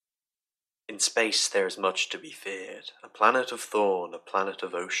In space there is much to be feared. A planet of thorn, a planet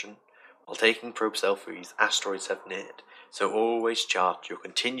of ocean. While taking probe selfies, asteroids have neared. So always chart your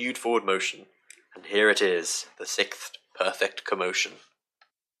continued forward motion. And here it is, the sixth perfect commotion.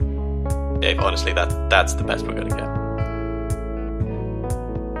 Dave, honestly, that's the best we're going to get.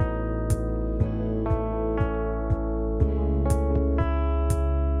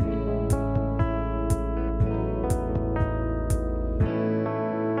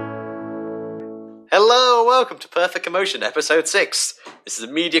 Hello, welcome to Perfect Commotion, episode 6. This is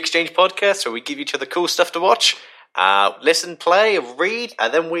a media exchange podcast where we give each other cool stuff to watch, listen, play, read,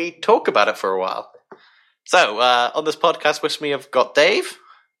 and then we talk about it for a while. So, on this podcast with me, I've got Dave.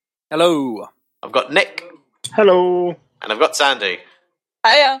 Hello. I've got Nick. Hello. And I've got Sandy.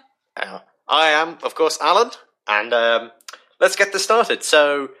 Hiya. I am, of course, Alan. And let's get this started.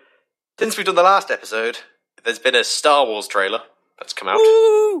 So, since we've done the last episode, there's been a Star Wars trailer that's come out.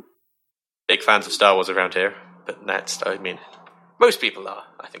 Woo! Big fans of Star Wars around here, but most people are.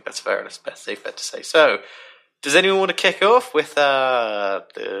 I think that's fair and it's safe bet to say. So, does anyone want to kick off with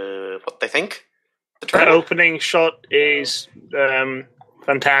what they think? The opening shot is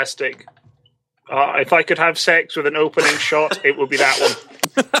fantastic. If I could have sex with an opening shot, it would be that one.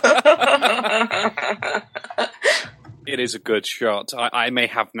 It is a good shot. I may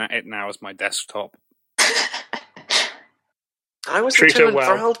have it now as my desktop. I wasn't too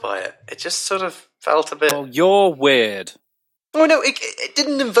enthralled by it. It just sort of felt a bit... Well, you're weird. Oh, no, it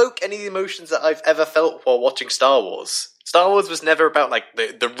didn't invoke any of the emotions that I've ever felt while watching Star Wars. Star Wars was never about, like,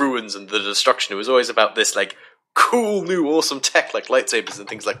 the ruins and the destruction. It was always about this, like, cool, new, awesome tech, like lightsabers and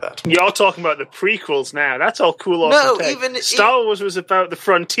things like that. You're talking about the prequels now. That's all cool, awesome tech. Star Wars was about the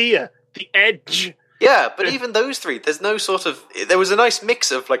frontier, the edge. Yeah, but even those three, there's no sort of... There was a nice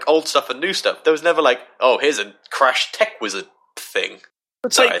mix of, like, old stuff and new stuff. There was never, like, oh, here's a Crash Tech Wizard thing.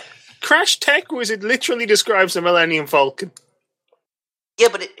 It's like Crash Tech Wizard literally describes the Millennium Falcon. Yeah,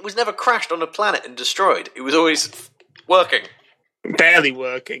 but it was never crashed on a planet and destroyed. It was always working. Barely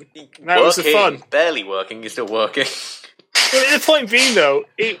working. That was the fun. Barely working, you're still working. Well, the point being, though,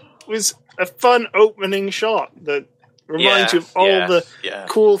 it was a fun opening shot that reminds you of all the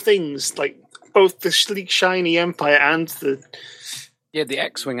cool things, like both the sleek, shiny Empire and the... Yeah, the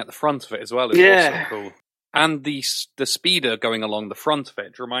X-Wing at the front of it as well is also cool. And the speeder going along the front of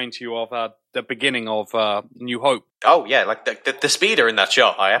it reminds you of the beginning of New Hope. Oh, yeah, like the speeder in that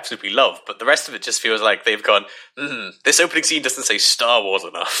shot I absolutely love, but the rest of it just feels like they've gone, this opening scene doesn't say Star Wars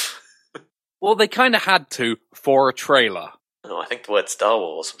enough. Well, they kind of had to for a trailer. Oh, I think the word Star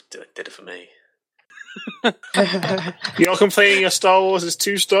Wars did it for me. You're not complaining your Star Wars is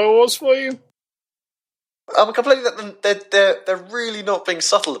too Star Wars for you? I'm complaining that they're really not being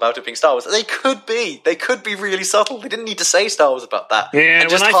subtle about it being Star Wars. They could be really subtle. They didn't need to say Star Wars about that. Yeah,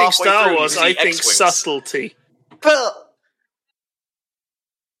 when I think Star Wars, I think subtlety. But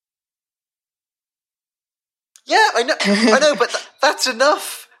yeah, I know, but that's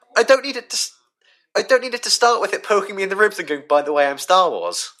enough. I don't need it to start with it poking me in the ribs and going, by the way, I'm Star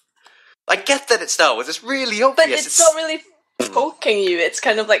Wars. I get that it's Star Wars. It's really obvious. But it's not really poking you. It's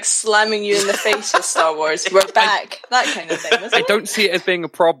kind of like slamming you in the face with Star Wars. We're back. That kind of thing. I don't see it as being a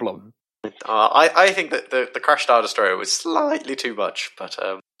problem. I think that the Crash Star Destroyer was slightly too much, but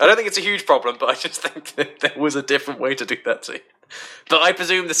I don't think it's a huge problem, but I just think that there was a different way to do that scene. But I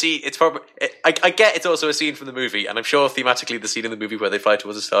presume the scene, it's probably... I get it's also a scene from the movie, and I'm sure thematically the scene in the movie where they fly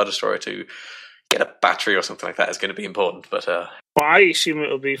towards a Star Destroyer to get a battery or something like that is going to be important, but... Well, I assume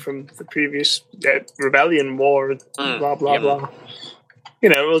it'll be from the previous Rebellion War, blah, blah, blah. You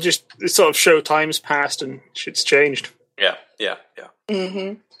know, it'll just sort of show time's passed and shit's changed. Yeah.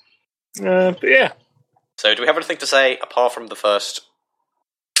 Mm-hmm. But yeah. So do we have anything to say apart from the first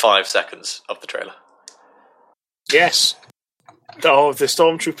 5 seconds of the trailer? Yes. Oh, the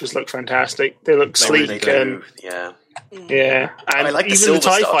stormtroopers look fantastic. They look sleek really and... Yeah. And I like even the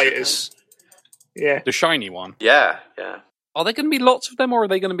TIE fighters. Yeah. The shiny one. Yeah. Are there going to be lots of them, or are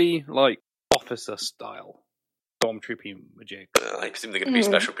they going to be, like, officer-style stormtroopy magic? I presume they're going to be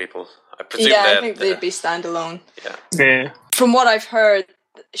special people. I think they'd be standalone. Yeah. From what I've heard,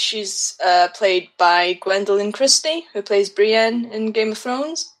 she's played by Gwendolyn Christie, who plays Brienne in Game of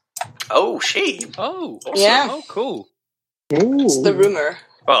Thrones. Oh, she? Oh. Awesome. Yeah. Oh, cool. Ooh. It's the rumour.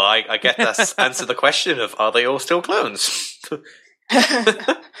 Well, I get that answer the question of, are they all still clones?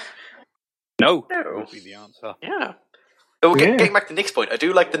 No. Would be the answer. Yeah. But getting back to Nick's point, I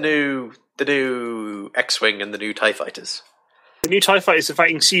do like the new X-Wing and the new TIE fighters. The new TIE fighters, if I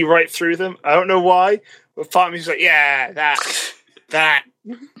can see right through them, I don't know why, but part of me's like, yeah, that.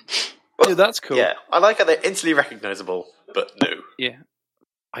 Well, that's cool. Yeah, I like how they're instantly recognisable, but new. Yeah.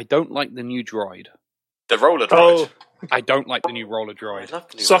 I don't like the new droid. The roller droid. I don't like the new roller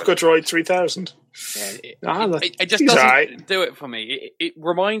droid. Soccer Droid 3000. Yeah, it just doesn't do it for me. It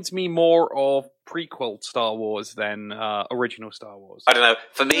reminds me more of prequel Star Wars than original Star Wars. I don't know.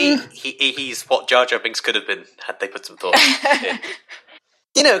 For me, he's what Jar Jar Binks could have been had they put some thought in.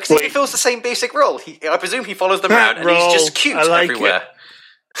 You know, because he fills the same basic role. I presume he follows them around, and he's just cute everywhere.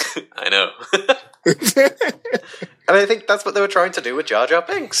 I know. And I think that's what they were trying to do with Jar Jar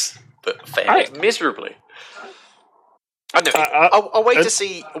Binks, but failed miserably. I don't know. I'll wait to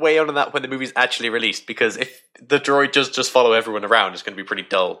see weigh on that when the movie's actually released, because if the droid does just follow everyone around, it's going to be pretty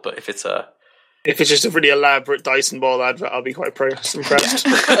dull. But if it's just a really elaborate Dyson ball advert, I'll be quite impressed.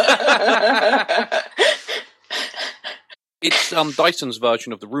 It's Dyson's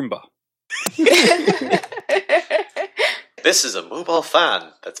version of the Roomba. This is a mobile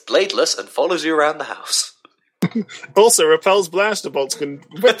fan that's bladeless and follows you around the house. Also repels blaster bolts, can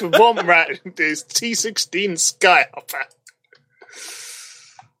whip a bomb right into his T-16 Skyhopper.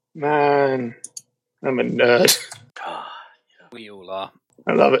 Man, I'm a nerd. We all are.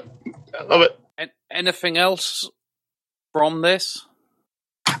 I love it. Anything else from this?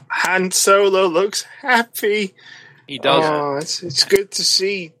 Han Solo looks happy. He does. Oh, it's good to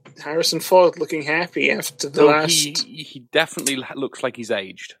see Harrison Ford looking happy after the last... He definitely looks like he's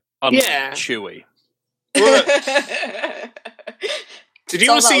aged. Unlike Chewie. Did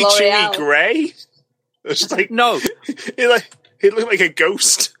you ever see Chewie Grey? No. He looked like a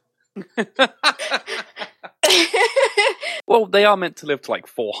ghost. Well, they are meant to live to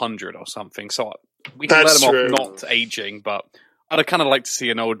 400 or something, so we can let them off not aging, but I'd kind of like to see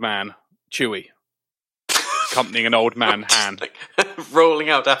an old man, Chewie, accompanying an old man, Han. Rolling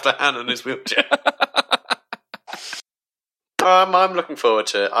out after Han in his wheelchair. I'm looking forward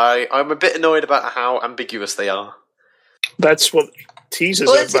to it. I'm a bit annoyed about how ambiguous they are. That's what teasers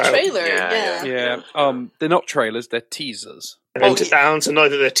are about. It's a trailer, yeah. They're not trailers, they're teasers. And Alan's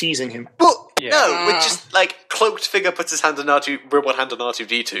annoyed that they're teasing him. Well, no, with just, cloaked figure puts his hand on robot hand on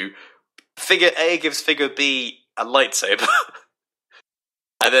R2-D2, figure A gives figure B a lightsaber,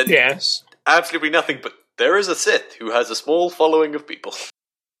 and then absolutely nothing, but there is a Sith who has a small following of people.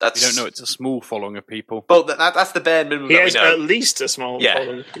 We don't know it's a small following of people. Well, that's the bare minimum he that has we know. At least a small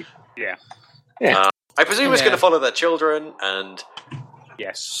following of people. Yeah. I presume it's going to follow their children, and...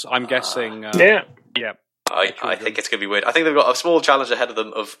 Yes, I'm guessing... Yeah. I think it's going to be weird. I think they've got a small challenge ahead of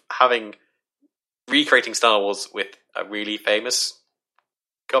them of recreating Star Wars with a really famous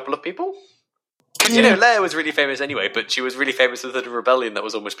couple of people. Because, Leia was really famous anyway, but she was really famous with the rebellion that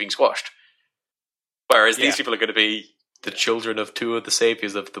was almost being squashed. Whereas these people are going to be the children of two of the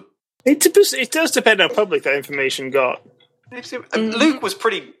saviors of the... It does depend on how public that information got. Luke was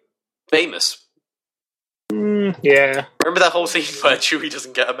pretty famous. Yeah. Remember that whole scene where Chewie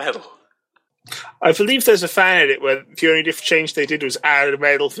doesn't get a medal? I believe there's a fan edit where the only different change they did was add a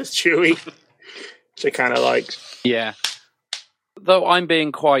medal for Chewie, which I kind of liked. Yeah. Though I'm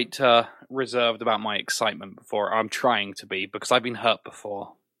being quite reserved about my excitement before. I'm trying to be, because I've been hurt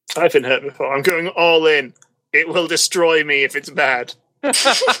before. I've been hurt before. I'm going all in. It will destroy me if it's bad.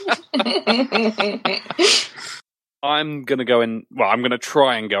 I'm going to go in... Well, I'm going to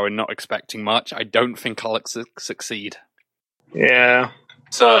try and go in not expecting much. I don't think I'll succeed. Yeah.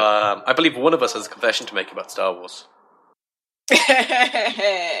 So, I believe one of us has a confession to make about Star Wars.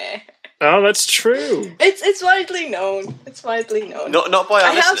 Oh, that's true. It's widely known. It's widely known. Not by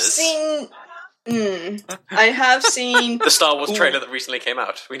our listeners. I have seen the Star Wars trailer that recently came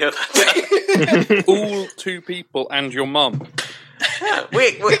out. We know that. All 2 people and your mum. Yeah,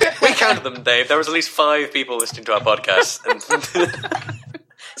 we counted them, Dave. There was at least 5 people listening to our podcast.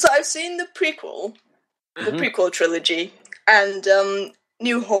 So I've seen the prequel trilogy, and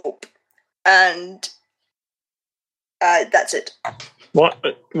New Hope, and that's it. What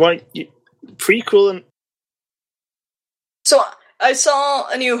prequel and... So I saw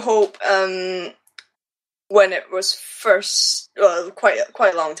A New Hope when it was first,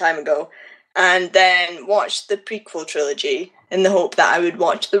 quite a long time ago, and then watched the prequel trilogy in the hope that I would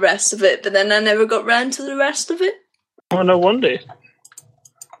watch the rest of it, but then I never got round to the rest of it. Oh, no wonder.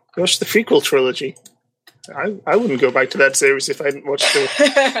 Watch the prequel trilogy. I wouldn't go back to that series if I hadn't watched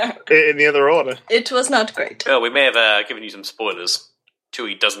it in the other order. It was not great. Well, we may have given you some spoilers.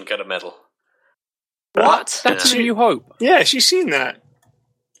 Chewie doesn't get a medal. What? That's A New Hope. Yeah, she's seen that.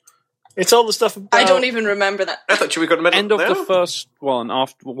 It's all the stuff about... I don't even remember that. I thought Chewie got a medal. End of the first one,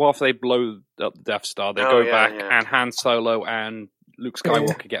 after they blow up the Death Star, they go back and Han Solo and Luke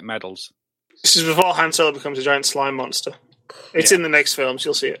Skywalker get medals. This is before Han Solo becomes a giant slime monster. It's in the next films,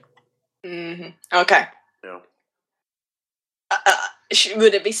 you'll see it. Mm-hmm. Okay. Yeah.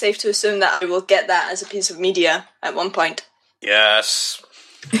 would it be safe to assume that I will get that as a piece of media at one point? Yes.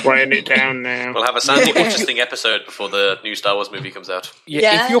 Writing it down now. We'll have a Sandy interesting episode before the new Star Wars movie comes out.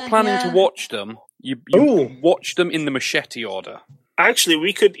 Yeah, if you're planning to watch them, you watch them in the machete order. Actually,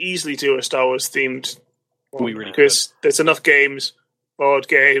 we could easily do a Star Wars themed one, we really because there's enough games, board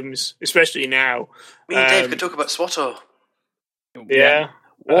games, especially now. Me and Dave could talk about SWTOR. Yeah.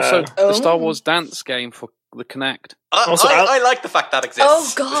 Also, the Star Wars dance game for the Kinect. I like the fact that exists.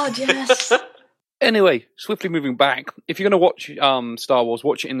 Oh God, yes. Anyway, swiftly moving back, if you're going to watch Star Wars,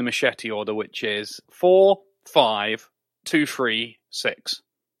 watch it in the machete order, which is 4, 5, 2, 3, 6,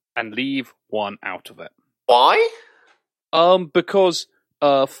 and leave 1 out of it. Why? Because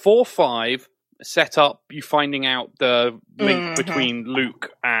 4, 5 set up you finding out the link between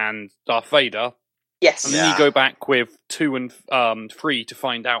Luke and Darth Vader. Yes. And then you go back with 2 and 3 to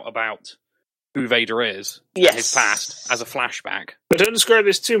find out about who Vader is and his past as a flashback. But don't describe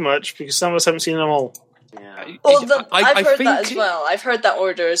this too much, because some of us haven't seen them all. Yeah. Well, I've heard that as well. I've heard that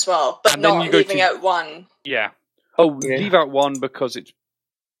order as well, but not leaving out 1. Yeah. Leave out 1 because it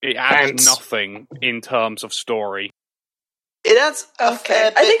adds nothing in terms of story. It adds a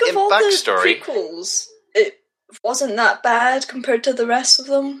fair bit I think of in all backstory. the prequels, it wasn't that bad compared to the rest of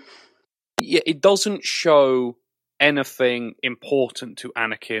them. Yeah, it doesn't show anything important to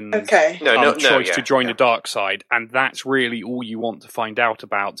Anakin's choice to join the dark side, and that's really all you want to find out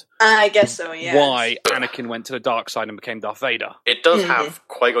about. I guess so, yeah. Why Anakin went to the dark side and became Darth Vader. It does have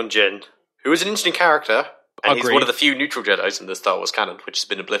Qui-Gon Jinn, who is an interesting character, and he's one of the few neutral Jedis in the Star Wars canon, which has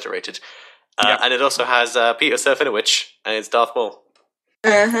been obliterated. And it also has Peter Serafinowicz, and it's Darth Maul.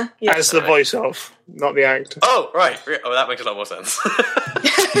 As the voice of, not the actor. Oh, right. Oh, that makes a lot more sense.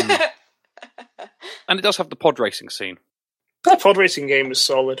 And it does have the pod racing scene. The pod racing game is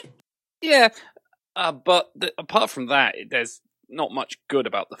solid. Yeah, but apart from that, there's not much good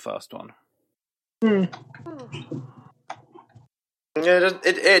about the first one. Yeah,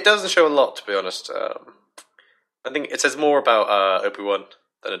 it doesn't show a lot, to be honest. I think it says more about Obi-Wan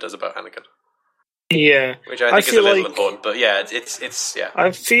than it does about Anakin. Yeah, which I think is a little important, but yeah, it's yeah.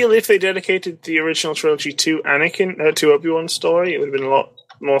 I feel if they dedicated the original trilogy to Anakin, to Obi-Wan's story, it would have been a lot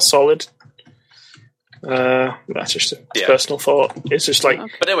more solid. That's just a personal thought. It's just like,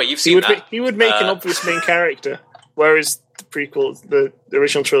 but anyway, you've seen that. He would make an obvious main character, whereas the prequel, the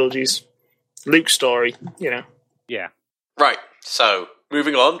original trilogy's Luke's story, Yeah. Right. So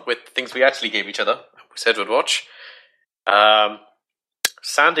moving on with things we actually gave each other, we said we'd watch.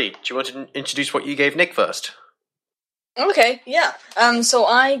 Sandy, do you want to introduce what you gave Nick first? Okay, yeah. So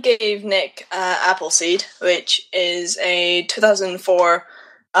I gave Nick Appleseed, which is a 2004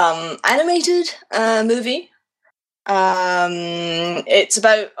 animated movie. It's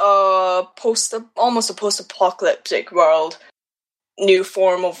about almost a post-apocalyptic world. New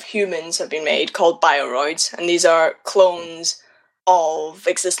form of humans have been made called bioroids, and these are clones of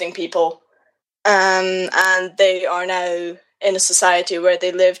existing people. And they are now in a society where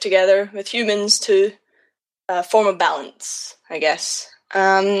they live together with humans to form a balance, I guess.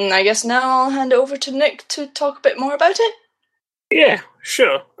 I guess now I'll hand it over to Nick to talk a bit more about it. Yeah,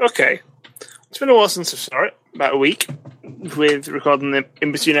 sure. Okay. It's been a while since I saw it, about a week, with recording the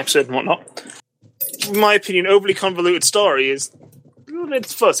in-between episode and whatnot. In my opinion, overly convoluted story is a little bit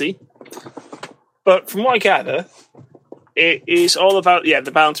fuzzy, but from what I gather, it is all about,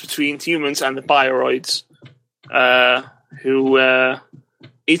 the balance between humans and the bioroids, who,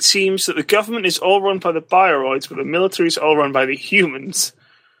 it seems that the government is all run by the bioroids, but the military is all run by the humans.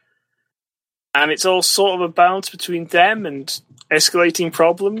 And it's all sort of a balance between them and escalating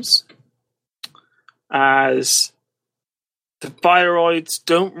problems, as the bioroids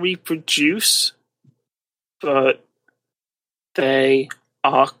don't reproduce, but they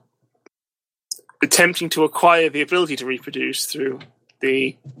are attempting to acquire the ability to reproduce through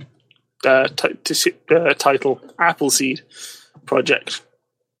the title Appleseed Project,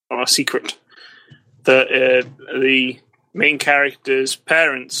 or secret, that the main character's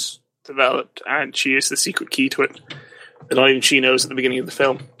parents developed, and she is the secret key to it that not even she knows at the beginning of the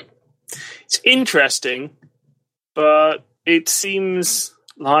film. It's interesting, but it seems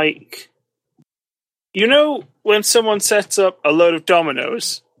like, when someone sets up a load of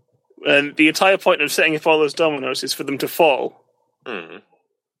dominoes, and the entire point of setting up all those dominoes is for them to fall.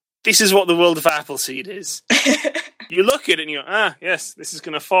 This is what the world of Appleseed is. You look at it and you go, yes, this is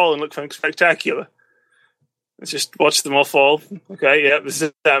going to fall and look spectacular. Let's just watch them all fall. Okay, yeah, this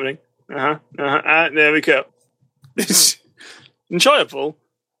is happening. There we go. It's enjoyable,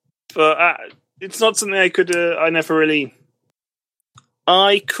 but it's not something I couldn't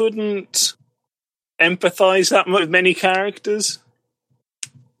empathize that much with many characters.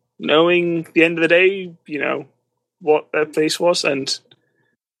 knowing the end of the day, what their place was. And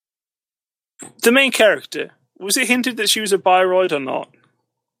the main character, was it hinted that she was a Bioroid or not?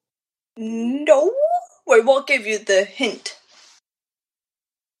 No? Wait, what gave you the hint?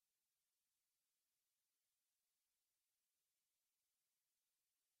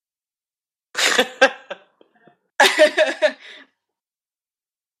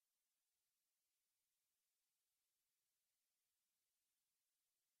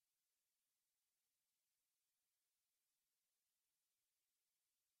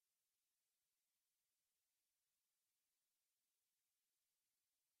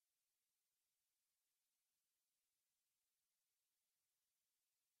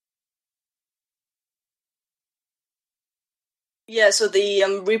 Yeah, so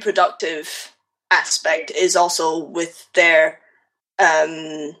the reproductive aspect is also with their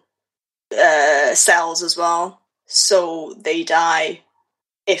cells as well. So they die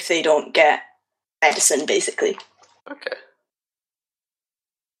if they don't get medicine, basically. Okay.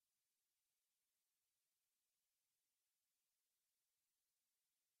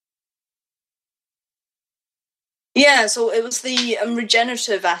 Yeah, so it was the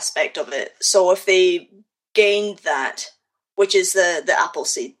regenerative aspect of it. So if they gained that, which is the apple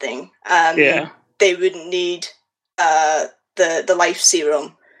seed thing, they wouldn't need the life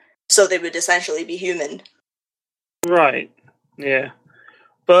serum, so they would essentially be human. Right, yeah.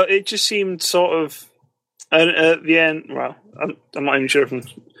 But it just seemed sort of, at the end, well, I'm not even sure if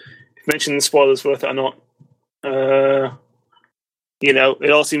mentioning the spoilers worth it or not.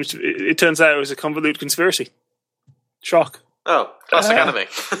 It all seems to, it turns out it was a convoluted conspiracy. Shock. Oh, classic anime.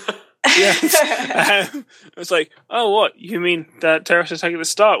 Yeah. It's like, oh, what? You mean that terrorist attack at the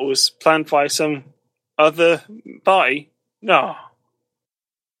start was planned by some other party? No.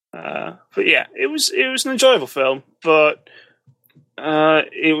 But yeah, it was an enjoyable film, but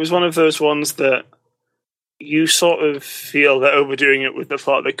it was one of those ones that you sort of feel they're overdoing it with the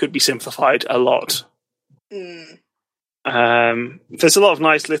plot that could be simplified a lot. Mm. There's a lot of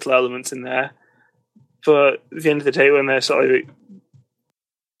nice little elements in there, but at the end of the day, when they're sort of...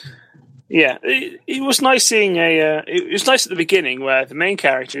 Yeah, it was nice seeing it was nice at the beginning where the main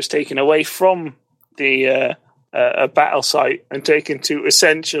character is taken away from the a battle site and taken to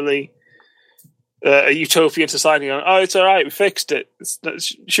essentially a utopian society. Going, oh, it's all right, we fixed it.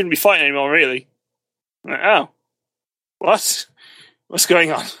 Shouldn't be fighting anymore, really. Like, oh, what? What's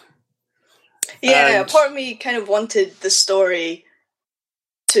going on? Yeah, part of me kind of wanted the story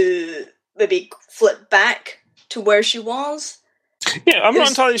to maybe flip back to where she was. Yeah, I'm not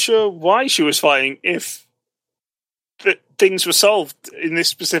entirely sure why she was fighting if things were solved in this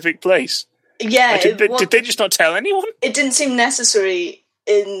specific place. Yeah. Like, did they just not tell anyone? It didn't seem necessary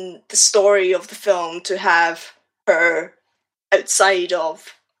in the story of the film to have her outside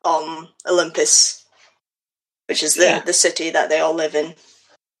of Olympus, which is the city that they all live in,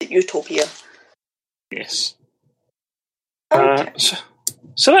 Utopia. Yes. Okay.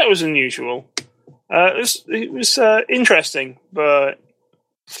 So that was unusual. It was interesting, but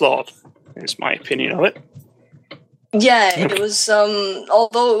flawed, is my opinion of it. Yeah, it was,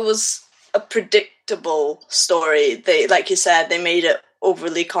 although it was a predictable story, they, like you said, they made it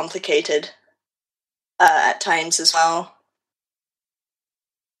overly complicated at times as well.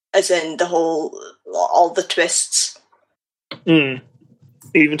 As in all the twists. Mm.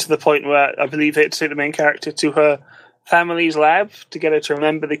 Even to the point where I believe they had to take the main character to her family's lab to get her to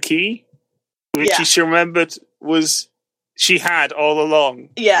remember the key. Which she remembered she had all along.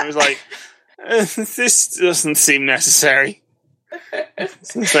 Yeah. I was like, this doesn't seem necessary.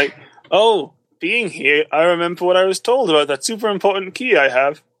 It's like, oh, being here, I remember what I was told about that super important key I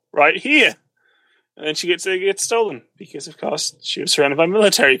have right here. And then she gets stolen because, of course, she was surrounded by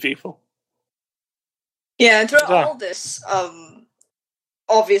military people. Yeah, and throughout all this,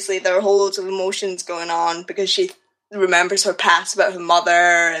 obviously there are whole loads of emotions going on because she remembers her past about her mother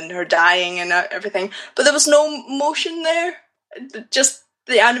and her dying and everything, but there was no motion there. Just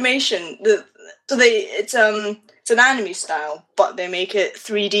the animation. It's an anime style, but they make it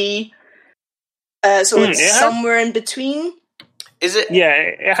 3D. So it's somewhere in between. Is it? Yeah,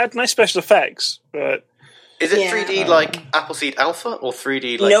 it had nice special effects, but is it 3D like Appleseed Alpha or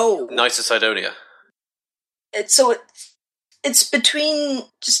 3D like Nicer Sidonia? It's between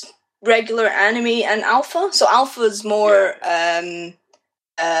just regular anime and Alpha. So Alpha is more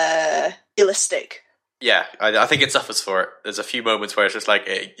realistic. Yeah, I think it suffers for it. There's a few moments where it's just like,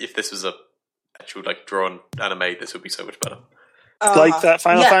 if this was a actual like drawn anime, this would be so much better. Like that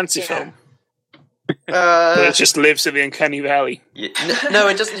Final Fantasy film. It just lives in the uncanny valley. Yeah. No,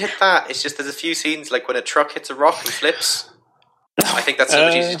 it doesn't hit that. It's just there's a few scenes like when a truck hits a rock and flips. I think that's so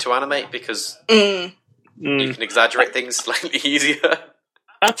much easier to animate because you can exaggerate things slightly easier.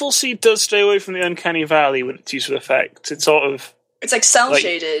 Appleseed does stay away from the uncanny valley with its use of effects. It's sort of... It's like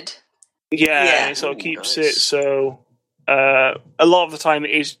cel-shaded. Yeah, it sort of keeps it so... a lot of the time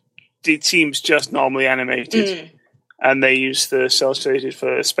it seems just normally animated. And they use the cel-shaded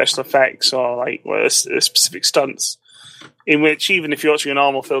for special effects or like specific stunts. In which, even if you're watching a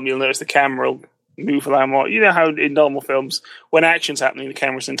normal film, you'll notice the camera will move a lot more. You know how in normal films, when action's happening, the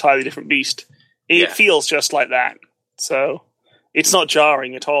camera's an entirely different beast. It feels just like that. So... it's not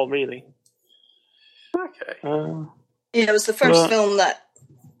jarring at all, really. Okay. It was the first film that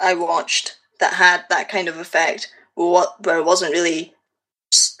I watched that had that kind of effect, where it wasn't really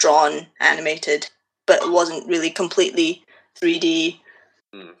drawn, animated, but it wasn't really completely 3D.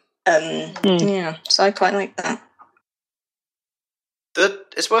 Yeah, so I quite like that.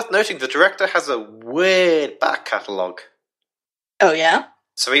 It's worth noting the director has a weird back catalogue. Oh, yeah?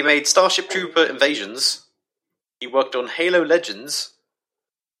 So he made Starship Trooper Invasions. He worked on Halo Legends.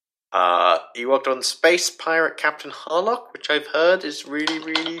 He worked on Space Pirate Captain Harlock, which I've heard is really,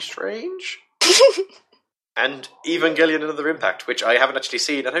 really strange. And Evangelion Another Impact, which I haven't actually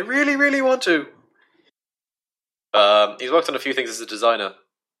seen, and I really, really want to. He's worked on a few things as a designer.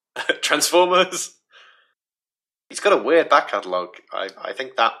 Transformers. He's got a weird back catalogue. I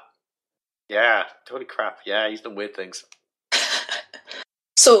think that... yeah, holy crap. Yeah, he's done weird things.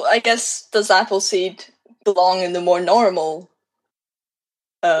 So, I guess, does Appleseed belong in the more normal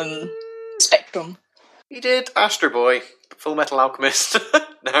spectrum? He did Astro Boy, Full Metal Alchemist,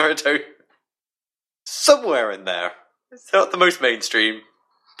 Naruto. Somewhere in there. It's not the most mainstream,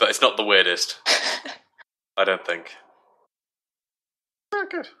 but it's not the weirdest. I don't think. Oh,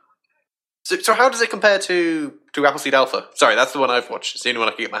 good. So how does it compare to Appleseed Alpha? Sorry, that's the one I've watched. It's the only one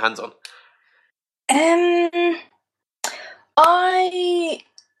I can get my hands on.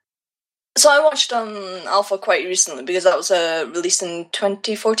 I watched Alpha quite recently because that was released in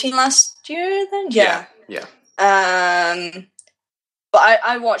 2014 last year. Then yeah. But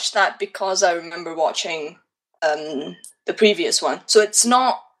I watched that because I remember watching the previous one, so it's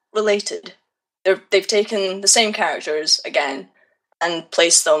not related. They've taken the same characters again and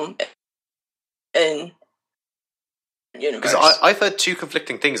placed them in universe. Because I've heard two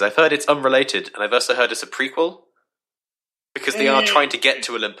conflicting things. I've heard it's unrelated, and I've also heard it's a prequel because they are trying to get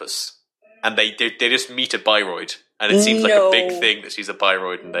to Olympus. And they just meet a Biroid, and it seems like a big thing that she's a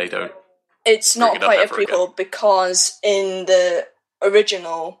Biroid, and they don't. It's not quite a prequel because in the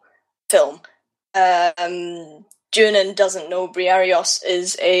original film, Junon doesn't know Briareos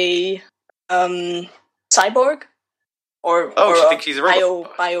is a cyborg or she thinks she's a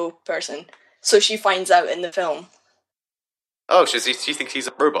robot. bio person. So she finds out in the film. Oh, she thinks he's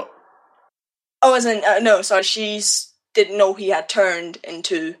a robot. Oh, as in no, sorry, she didn't know he had turned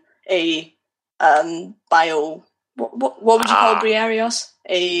into a bio. What would you call Briareos?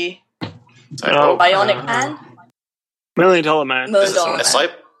 A bionic man? $1 million man. But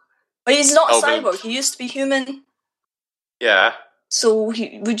he's not a cyborg. He used to be human. Yeah. So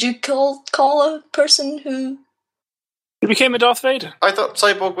would you call a person who... He became a Darth Vader. I thought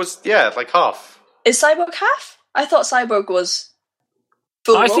cyborg was, like half. Is cyborg half? I thought cyborg was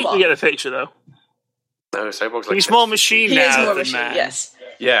full robot. I think we get the picture, though. No, cyborg's like... He's more machine now than more machine, man. Yes.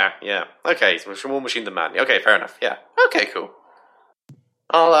 Yeah. Okay, so more machine than man. Okay, fair enough. Yeah. Okay, cool.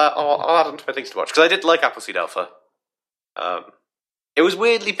 I'll add on to my things to watch because I did like Appleseed Alpha. It was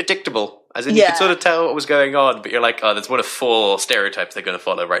weirdly predictable, as in you could sort of tell what was going on, but you're like, oh, there's one of 4 stereotypes they're going to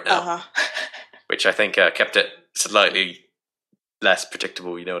follow right now, which I think kept it slightly less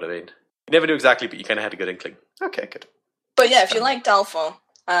predictable. You know what I mean? You never knew exactly, but you kind of had a good inkling. Okay, good. But yeah, if you liked Alpha,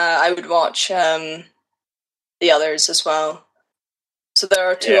 I would watch the others as well. So there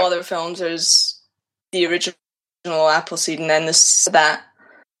are 2 other films. There's the original Appleseed, and then that.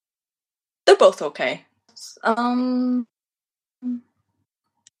 They're both okay. Don't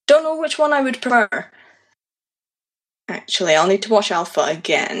know which one I would prefer. Actually, I'll need to watch Alpha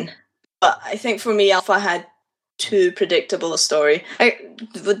again. But I think for me, Alpha had too predictable a story.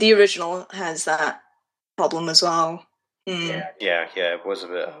 But the original has that problem as well. Yeah, it was a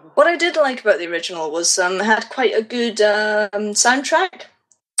bit... What I did like about the original was it had quite a good soundtrack.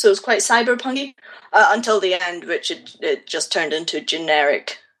 So it was quite cyberpunky until the end, which it just turned into a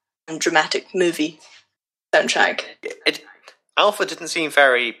generic and dramatic movie soundtrack. Alpha didn't seem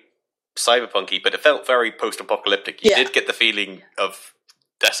very cyberpunky, but it felt very post-apocalyptic. You did get the feeling of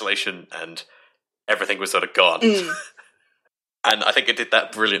desolation and everything was sort of gone. And I think it did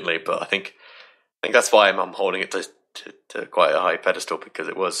that brilliantly, but I think that's why I'm holding it to quite a high pedestal, because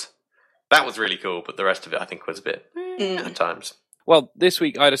that was really cool, but the rest of it I think was a bit at times. Well, this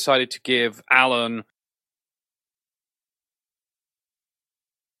week I decided to give Alan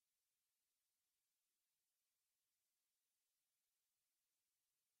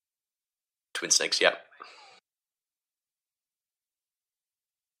Twin Snakes, yeah.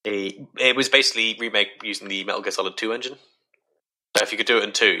 It was basically remake using the Metal Gear Solid 2 engine. So if you could do it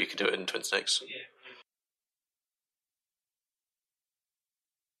in 2, you could do it in Twin Snakes.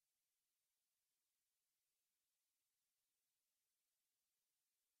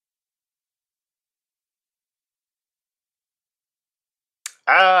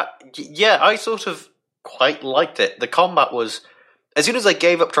 Yeah, I sort of quite liked it. The combat was... As soon as I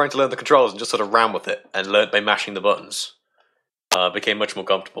gave up trying to learn the controls and just sort of ran with it and learned by mashing the buttons, became much more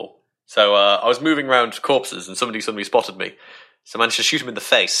comfortable. So I was moving around corpses and somebody suddenly spotted me. So I managed to shoot him in the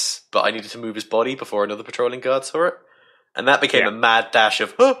face, but I needed to move his body before another patrolling guard saw it. And that became a mad dash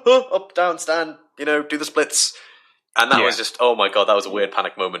of, up, down, stand, do the splits. And that was just, oh my god, that was a weird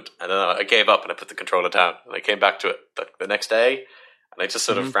panic moment. And then I gave up and I put the controller down. And I came back to it the next day, and I just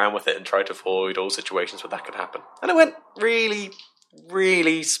sort of ran with it and tried to avoid all situations where that could happen. And it went really,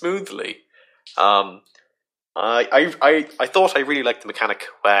 really smoothly. I thought I really liked the mechanic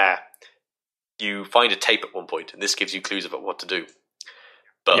where you find a tape at one point, and this gives you clues about what to do.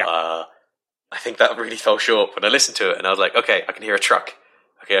 But I think that really fell short when I listened to it, and I was like, okay, I can hear a truck.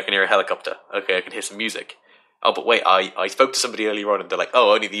 Okay, I can hear a helicopter. Okay, I can hear some music. Oh, but wait, I spoke to somebody earlier on, and they're like,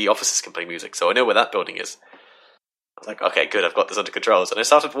 oh, only the officers can play music, so I know where that building is. I was like, okay, good, I've got this under control. And I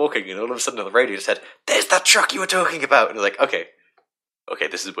started walking, and all of a sudden on the radio it said, there's that truck you were talking about. And I was like, okay,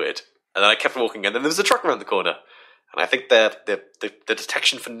 this is weird. And then I kept walking, and then there was a truck around the corner. And I think the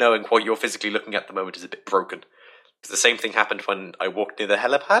detection for knowing what you're physically looking at the moment is a bit broken. Because the same thing happened when I walked near the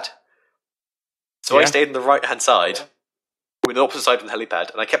helipad. So I stayed on the right-hand side, with the opposite side from the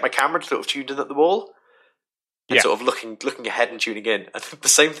helipad, and I kept my camera sort of tuned in at the wall, and sort of looking ahead and tuning in. And the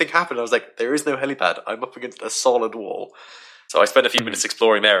same thing happened. I was like, there is no helipad. I'm up against a solid wall. So I spent a few minutes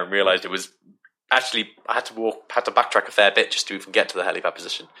exploring there and realised it was... Actually, I had to backtrack a fair bit just to even get to the helipad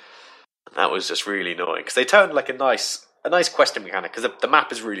position. And that was just really annoying, because they turned like a nice questing mechanic, because the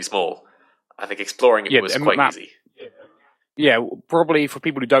map is really small. I think exploring it was quite easy. Yeah, probably for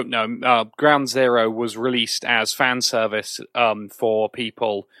people who don't know, Ground Zero was released as fan service for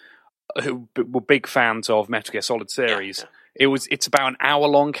people who were big fans of Metal Gear Solid series. Yeah. It's about an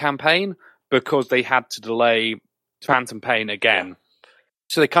hour-long campaign because they had to delay Phantom Pain again. Yeah.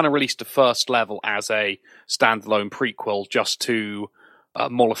 So they kind of released the first level as a standalone prequel just to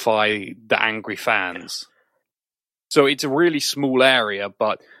mollify the angry fans. So it's a really small area,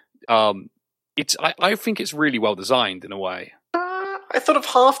 but I think it's really well designed in a way. I sort of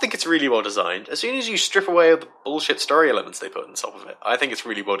half think it's really well designed. As soon as you strip away all the bullshit story elements they put on top of it, I think it's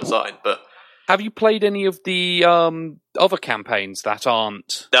really well designed. But have you played any of the other campaigns that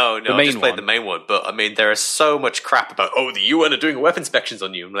aren't No, I just played the main one. But I mean, there is so much crap about, the UN are doing weapon inspections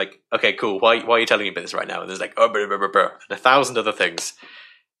on you. I'm like, okay, cool. Why are you telling me about this right now? And there's like, blah, blah, blah, blah, and 1,000 other things.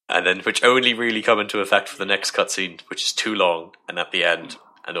 And then, which only really come into effect for the next cutscene, which is too long, and at the end,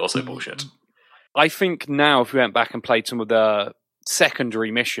 and also bullshit. I think now, if we went back and played some of the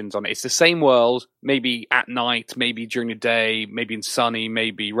secondary missions on it, it's the same world, maybe at night, maybe during the day, maybe in sunny,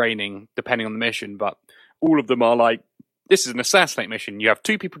 maybe raining, depending on the mission, but all of them are like, this is an assassinate mission. You have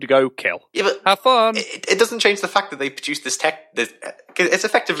 2 people to go kill. Yeah, but have fun. It doesn't change the fact that they produced this tech. It's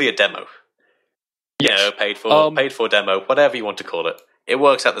effectively a demo. Yes. Paid for demo, whatever you want to call it. It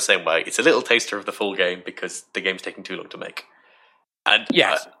works out the same way. It's a little taster of the full game because the game's taking too long to make. And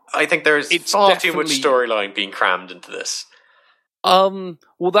I think there is far too much storyline being crammed into this. Well,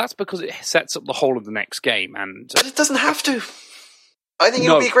 that's because it sets up the whole of the next game, but it doesn't have to. I think it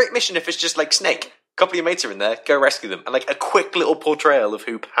would be a great mission if it's just like Snake. A couple of your mates are in there, go rescue them, and like a quick little portrayal of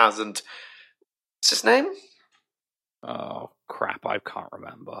who hasn't. What's his name? Oh crap! I can't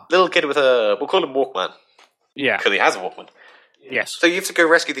remember. Little kid with we'll call him Walkman. Yeah, because he has a Walkman. Yes. So you have to go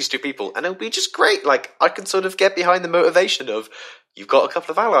rescue these 2 people, and it'll be just great. Like, I can sort of get behind the motivation of, you've got a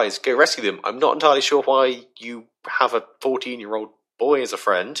couple of allies, go rescue them. I'm not entirely sure why you have a 14-year-old boy as a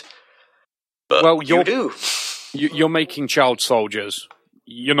friend, but you do. You're making child soldiers.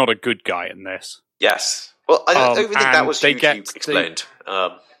 You're not a good guy in this. Yes. Well, I don't think that was hugely explained.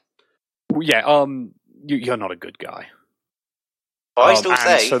 You're not a good guy. But I still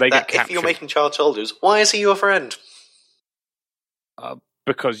say that if you're making child soldiers, why is he your friend?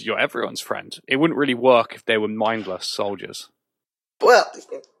 Because you're everyone's friend. It wouldn't really work if they were mindless soldiers. Well,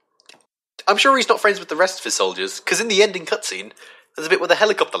 I'm sure he's not friends with the rest of his soldiers, because in the ending cutscene, there's a bit where the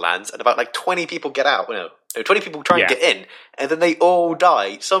helicopter lands and about like 20 people get out. 20 people try and get in, and then they all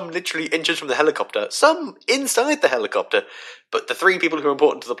die. Some literally inches from the helicopter, some inside the helicopter. But the 3 people who are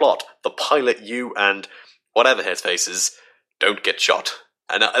important to the plot, the pilot, you, and whatever his face is, don't get shot.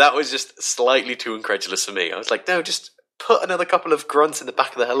 And that was just slightly too incredulous for me. I was like, no, just put another couple of grunts in the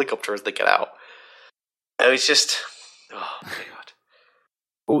back of the helicopter as they get out. It was just... Oh, my God.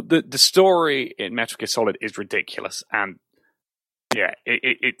 Well, the story in Metal Gear Solid is ridiculous, and yeah,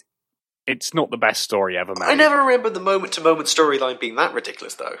 it's not the best story ever made. I never remember the moment-to-moment storyline being that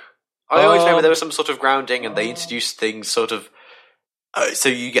ridiculous, though. I always remember there was some sort of grounding, and they introduced things sort of... so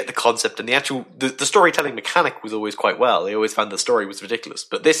you get the concept, and the actual... The storytelling mechanic was always quite well. I always found the story was ridiculous.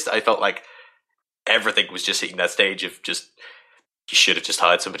 But this, I felt like everything was just hitting that stage of just... You should have just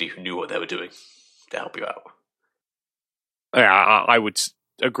hired somebody who knew what they were doing to help you out. Yeah, I would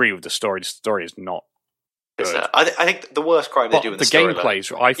agree with the story. The story is not good. I think the worst crime they do in the story... The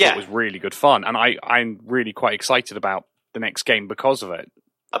gameplay, I thought, was really good fun, and I'm really quite excited about the next game because of it.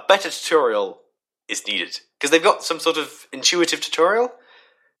 A better tutorial is needed, because they've got some sort of intuitive tutorial.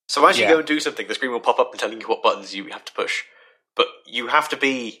 So as you go and do something, the screen will pop up and telling you what buttons you have to push. But you have to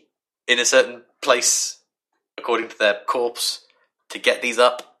be in a certain place, according to their corpse, to get these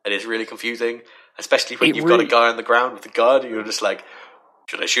up, and it's really confusing, especially when you've got a guy on the ground with a gun, and you're just like,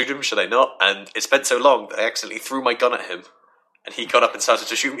 should I shoot him, should I not? And it spent so long that I accidentally threw my gun at him, and he got up and started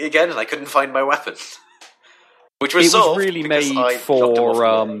to shoot me again, and I couldn't find my weapon. Which was really made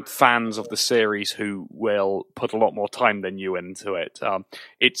for fans of the series who will put a lot more time than you into it.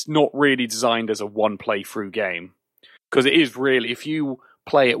 It's not really designed as a one playthrough game, because it is really, if you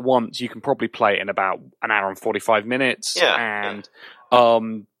play it once, you can probably play it in about an hour and 45 minutes. It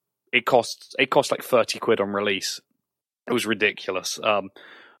cost like 30 quid on release. It was ridiculous.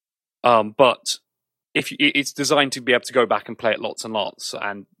 But it's designed to be able to go back and play it lots and lots,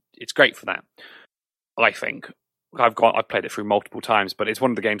 and it's great for that, I think. I've played it through multiple times, but it's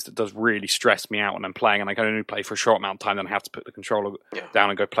one of the games that does really stress me out when I'm playing, and I can only play for a short amount of time, then I have to put the controller down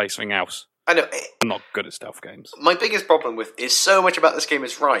and go play something else. I know. I'm not good at stealth games. My biggest problem with is so much about this game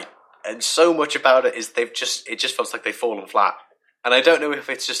is right, and so much about it is it just feels like they've fallen flat. And I don't know if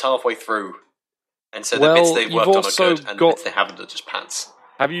it's just halfway through, and so the bits they've worked on are good, and the bits they haven't are just pants.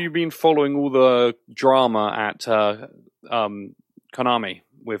 Have you been following all the drama at Konami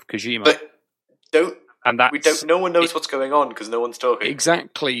with Kojima? But no one knows what's going on because no one's talking.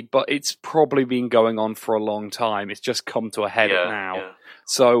 Exactly, but it's probably been going on for a long time. It's just come to a head now. Yeah.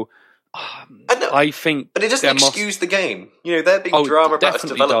 So I think, but it doesn't excuse the game. There being drama about its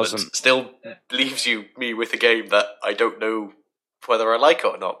development still leaves me with a game that I don't know whether I like it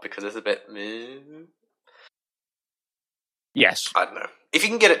or not, because it's a bit... Yes. I don't know. If you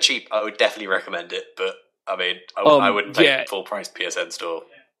can get it cheap, I would definitely recommend it, but, I mean, I wouldn't pay full-price PSN store.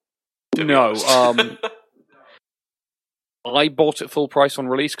 No, I bought it full price on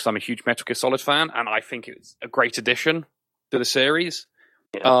release because I'm a huge Metal Gear Solid fan, and I think it's a great addition to the series.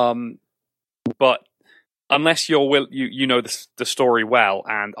 Yeah. But unless you're you know the story well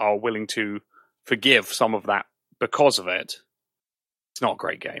and are willing to forgive some of that because of it, it's not a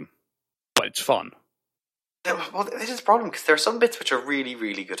great game, but it's fun. Well, this is the problem, because there are some bits which are really,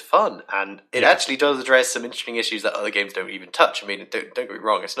 really good fun, and it actually does address some interesting issues that other games don't even touch. I mean, don't get me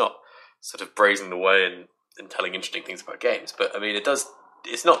wrong, it's not sort of brazen the way and telling interesting things about games, but I mean,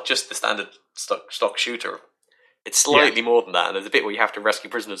 it's not just the standard stock shooter. It's slightly more than that, and there's a bit where you have to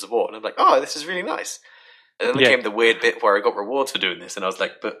rescue prisoners of war, and I'm like, oh, this is really nice. And then there came the weird bit where I got rewards for doing this, and I was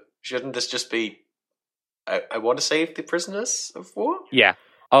like, but shouldn't this just be, I want to save the prisoners of war? Yeah.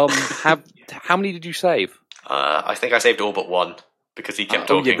 How many did you save? I think I saved all but one, because he kept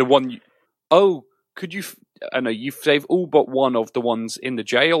talking. Yeah, the one... could you... I know, you saved all but one of the ones in the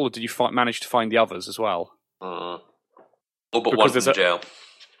jail, or did you manage to find the others as well? All but one in the jail.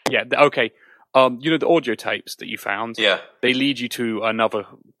 Yeah, okay. The audio tapes that you found? Yeah. They lead you to another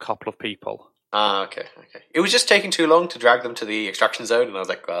couple of people. Okay. It was just taking too long to drag them to the extraction zone, and I was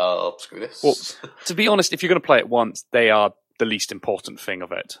like, well, screw this. Well, to be honest, if you're going to play it once, they are the least important thing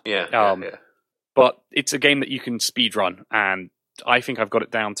of it. Yeah. But it's a game that you can speedrun, and I think I've got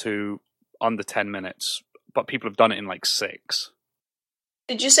it down to under 10 minutes, but people have done it in like 6.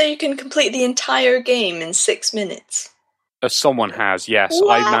 Did you say you can complete the entire game in 6 minutes? Someone has, yes.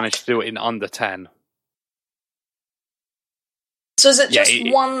 What? I managed to do it in under 10. So is it just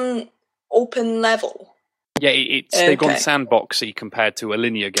one open level? Yeah, they've gone sandboxy compared to a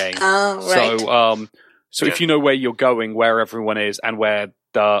linear game. Oh, right. So if you know where you're going, where everyone is, and where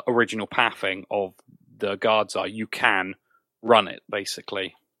the original pathing of the guards are, you can run it,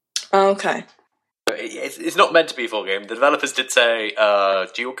 basically. Okay. It's not meant to be a full game. The developers did say,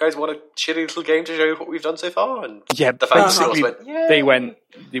 "Do you guys want a shitty little game to show what we've done so far?" And yeah, the fans went.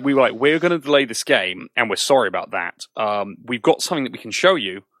 We were like, "We're going to delay this game, and we're sorry about that. We've got something that we can show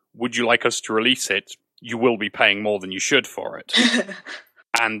you. Would you like us to release it? You will be paying more than you should for it."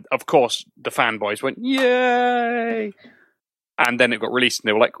 And of course, the fanboys went, "Yay!" And then it got released, and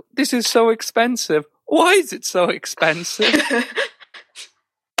they were like, "This is so expensive. Why is it so expensive?"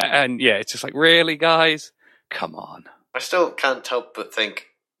 And yeah, it's just like, really, guys? Come on. I still can't help but think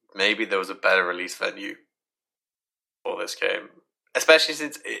maybe there was a better release venue for this game. Especially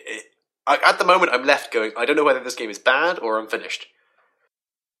since at the moment I'm left going, I don't know whether this game is bad or unfinished.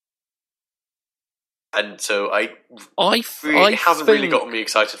 And so I haven't really gotten me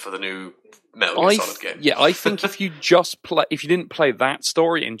excited for the new Metal Gear Solid game. Yeah, I think if you didn't play that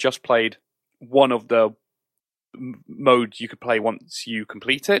story and just played one of the modes you could play once you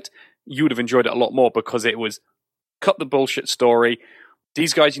complete it, you would have enjoyed it a lot more, because it was cut the bullshit story.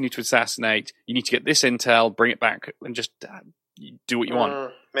 These guys you need to assassinate. You need to get this intel, bring it back, and just do what you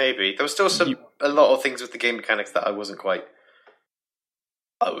want. Maybe there was still a lot of things with the game mechanics that I wasn't quite.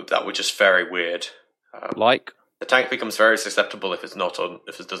 That were just very weird. Like the tank becomes very susceptible if it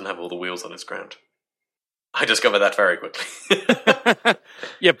doesn't have all the wheels on its ground. I discovered that very quickly.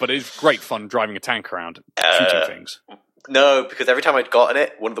 Yeah, but it's great fun driving a tank around, shooting things. No, because every time I'd gotten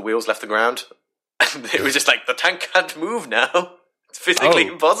it, one of the wheels left the ground. And it was just like, the tank can't move now. It's physically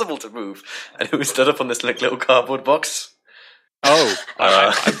impossible to move. And it was stood up on this little cardboard box. Oh,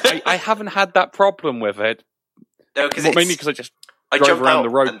 I haven't had that problem with it. No, because mainly because I drove around the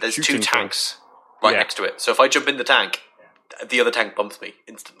road and there's two tanks right next to it. So if I jump in the tank, the other tank bumps me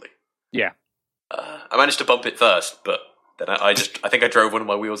instantly. Yeah. I managed to bump it first, but then I think I drove one of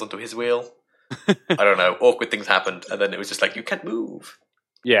my wheels onto his wheel. I don't know. Awkward things happened, and then it was just like, you can't move.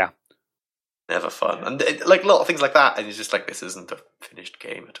 Yeah. Never fun. And like a lot of things like that, and it's just like, this isn't a finished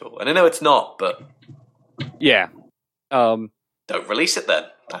game at all. And I know it's not, but yeah. Don't release it then.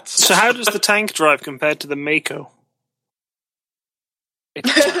 So how does the tank drive compared to the Mako? It's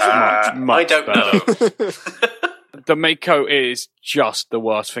much I don't know. The Mako is just the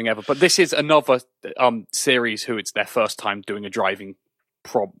worst thing ever. But this is another series who it's their first time doing a driving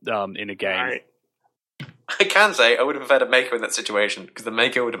in a game. Right. I can say I would have preferred a Mako in that situation, because the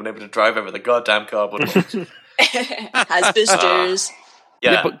Mako would have been able to drive over the goddamn cardboard box. Has boosters.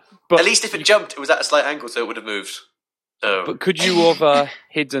 Yeah, but at least if it jumped, it was at a slight angle, so it would have moved. So. But could you have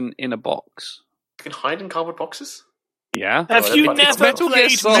hidden in a box? You can hide in cardboard boxes? Yeah. Have you never played Metal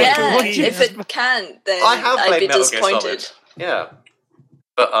Yeah, Gear? if it can't, then I have I'd played be Metal Gear disappointed. Solid. Yeah.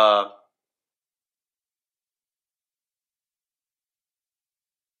 But, I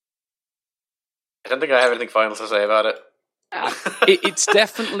don't think I have anything final to say about it. It's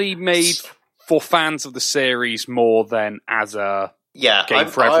definitely made for fans of the series more than as a game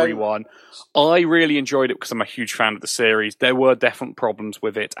for everyone. I really enjoyed it because I'm a huge fan of the series. There were definite problems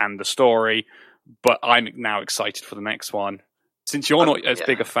with it and the story, but I'm now excited for the next one. Since you're not as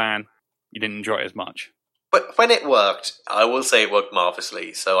big a fan, you didn't enjoy it as much. But when it worked, I will say it worked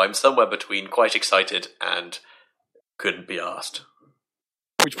marvellously, so I'm somewhere between quite excited and couldn't be asked.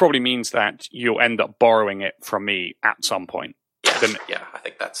 Which probably means that you'll end up borrowing it from me at some point. Yeah, I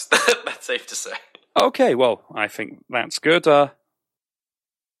think that's safe to say. Okay, well, I think that's good. Well,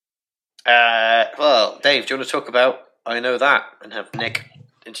 Dave, do you want to talk about I Know That and have Nick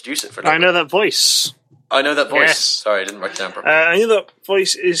introduce it for a little I Know That Voice. I Know That Voice. Yes. Sorry, I didn't write it down properly. I Know That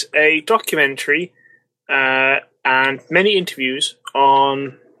Voice is a documentary and many interviews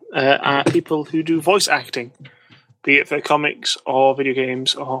on people who do voice acting, be it for comics or video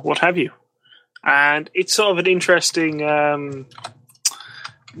games or what have you. And it's sort of an interesting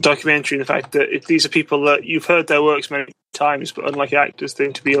documentary in the fact that these are people that you've heard their works many times, but unlike actors, they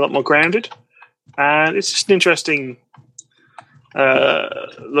tend to be a lot more grounded. And it's just an interesting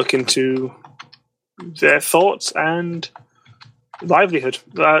look into their thoughts and livelihood.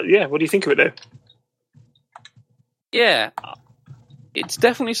 What do you think of it, though? Yeah, it's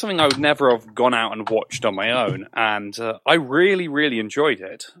definitely something I would never have gone out and watched on my own, and I really, really enjoyed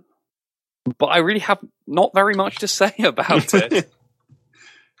it. But I really have not very much to say about it.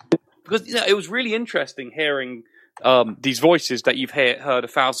 Because it was really interesting hearing these voices that you've heard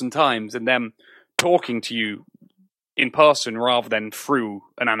 1,000 times and them talking to you in person rather than through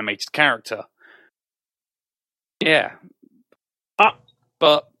an animated character. Yeah.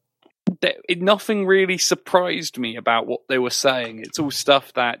 But nothing really surprised me about what they were saying. It's all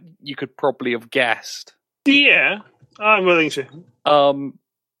stuff that you could probably have guessed. Yeah, I'm willing to.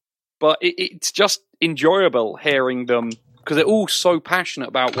 But it's just enjoyable hearing them, because they're all so passionate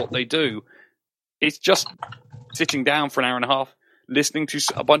about what they do. It's just sitting down for an hour and a half, listening to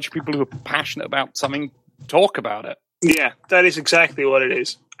a bunch of people who are passionate about something talk about it. Yeah, that is exactly what it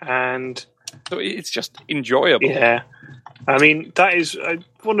is. And so it's just enjoyable. Yeah. I mean, that is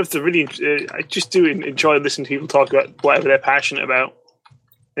one of the really... I just do enjoy listening to people talk about whatever they're passionate about.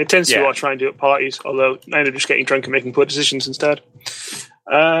 It tends to be what I try and do at parties, although I end up just getting drunk and making poor decisions instead.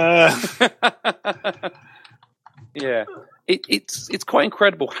 Yeah. It's quite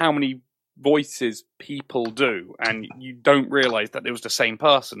incredible how many voices people do, and you don't realise that it was the same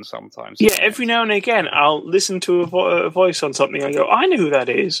person sometimes. Yeah, every now and again, I'll listen to a voice on something, I go, I know who that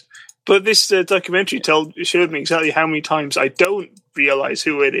is. But this documentary showed me exactly how many times I don't realise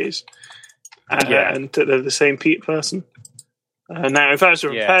who it is. And they're the same person. Now, if I was a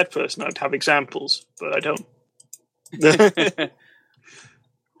prepared person, I'd have examples, but I don't.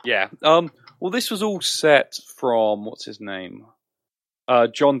 Yeah. Well, this was all set from, what's his name?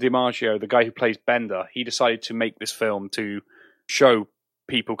 John DiMaggio, the guy who plays Bender. He decided to make this film to show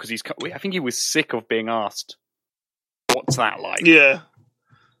people, because I think he was sick of being asked, what's that like? Yeah.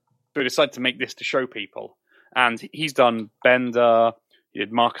 So he decided to make this to show people. And he's done Bender, he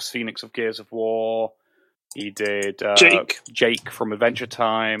did Marcus Phoenix of Gears of War, he did Jake from Adventure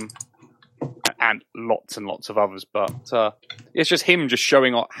Time, and lots of others. But it's just him just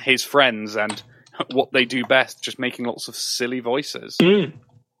showing off his friends and what they do best, just making lots of silly voices. Mm.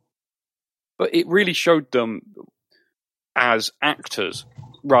 But it really showed them as actors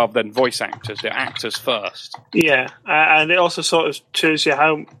rather than voice actors. They're actors first. Yeah, and it also sort of shows you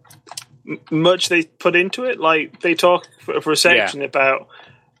how much they put into it. Like, they talk for a section about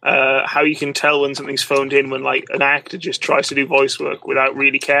how you can tell when something's phoned in when, like, an actor just tries to do voice work without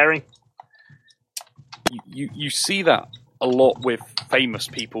really caring. You see that a lot with famous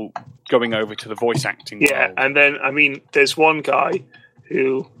people going over to the voice acting world. And then, I mean, there's one guy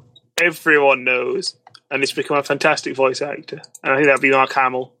who everyone knows, and it's become a fantastic voice actor. And I think that'd be Mark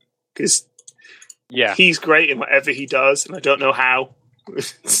Hamill, because he's great in whatever he does, and I don't know how.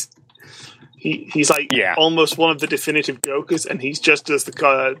 He's like almost one of the definitive Jokers, and he's just does the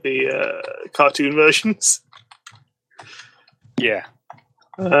cartoon versions. Yeah.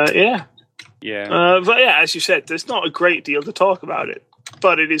 But yeah, as you said, there's not a great deal to talk about it,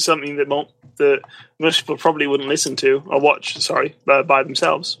 but it is something that most people probably wouldn't listen to or watch. By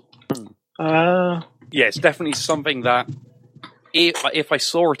themselves. It's definitely something that if I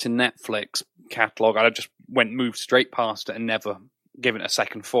saw it in Netflix catalog, I'd just moved straight past it and never given it a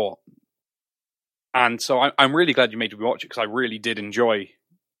second thought. And so I'm really glad you made me watch it, because I really did enjoy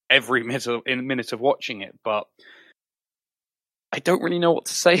every minute of watching it, but I don't really know what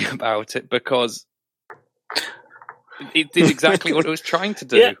to say about it, because it did exactly what it was trying to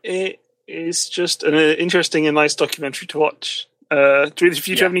do. Yeah, it is just an interesting and nice documentary to watch. Do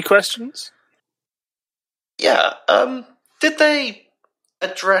you have any questions? Yeah. Did they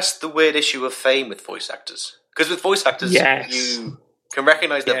address the weird issue of fame with voice actors? Because with voice actors, you can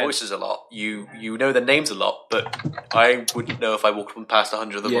recognise their voices a lot. You know their names a lot, but I wouldn't know if I walked past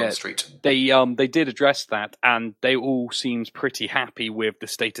 100 of them on the street. They did address that, and they all seemed pretty happy with the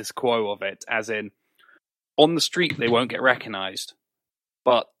status quo of it, as in, on the street they won't get recognised.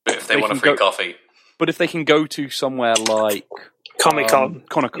 But if they want a free coffee. But if they can go to somewhere like Comic-Con,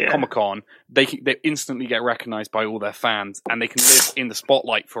 Comic-Con, they instantly get recognised by all their fans, and they can live in the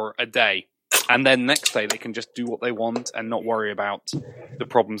spotlight for a day. And then next day they can just do what they want and not worry about the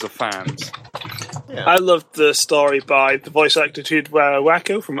problems of fans. Yeah. I loved the story by the voice actor who did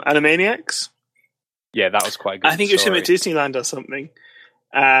Wacko from Animaniacs. Yeah, that was quite good. I think it was him at Disneyland or something.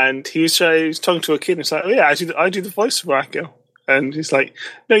 And he was talking to a kid and was like, oh yeah, I do the voice of Wacko. And he's like,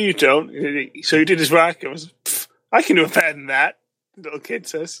 no, you don't. So he did his Wacko. I was I can do it better than that, the little kid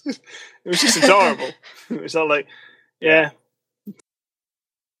says. It was just adorable. It was all like, yeah.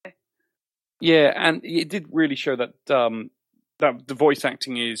 Yeah, and it did really show that that the voice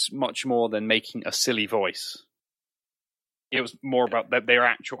acting is much more than making a silly voice. It was more about that they're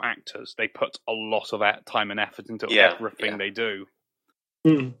actual actors. They put a lot of time and effort into everything they do.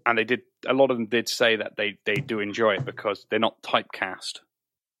 Mm. And a lot of them did say that they do enjoy it because they're not typecast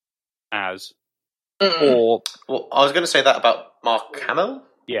as Well, I was going to say that about Mark Hamill.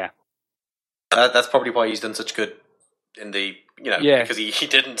 Yeah. That's probably why he's done such good in the, because he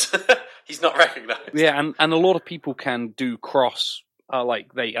didn't. He's not recognised. Yeah, and a lot of people can do cross,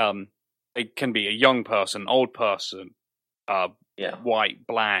 like they can be a young person, old person, white,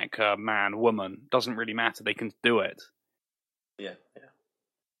 black, man, woman. Doesn't really matter. They can do it. Yeah.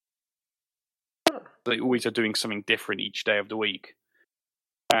 They always are doing something different each day of the week.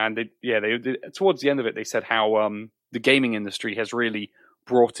 And they towards the end of it, they said how the gaming industry has really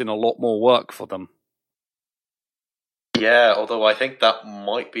brought in a lot more work for them. Yeah, although I think that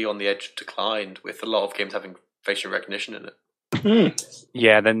might be on the edge of decline with a lot of games having facial recognition in it.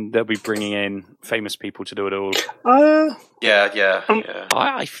 Yeah, then they'll be bringing in famous people to do it all. Yeah.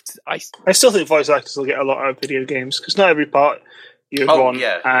 I still think voice actors will get a lot out of video games because not every part you want,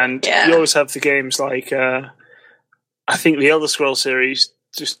 and you always have the games like I think the Elder Scrolls series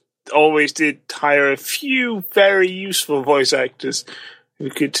just always did hire a few very useful voice actors who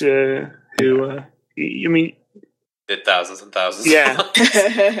could did thousands and thousands. Yeah.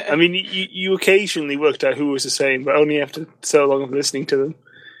 I mean, you occasionally worked out who was the same, but only after so long of listening to them.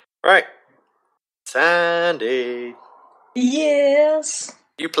 Right. Sandy. Yes.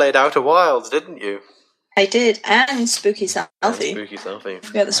 You played Outer Wilds, didn't you? I did, and Spooky Selfie. Spooky Selfie.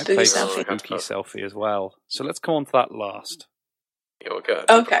 Forget the Spooky Selfie. Spooky Selfie as well. So let's come on to that last. You're good.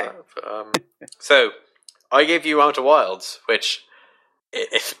 Okay. So, I gave you Outer Wilds, which...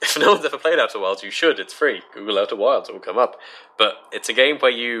 If no one's ever played Outer Wilds, you should. It's free. Google Outer Wilds, it will come up. But it's a game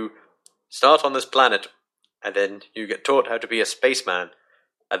where you start on this planet, and then you get taught how to be a spaceman,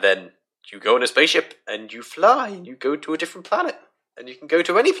 and then you go in a spaceship, and you fly, and you go to a different planet. And you can go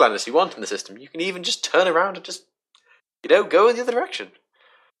to any planets you want in the system. You can even just turn around and just, go in the other direction.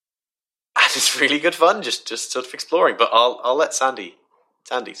 And it's really good fun, just sort of exploring. But I'll let Sandy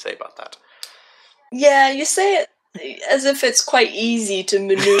say about that. Yeah, you say it as if it's quite easy to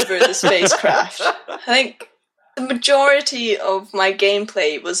maneuver the spacecraft. I think the majority of my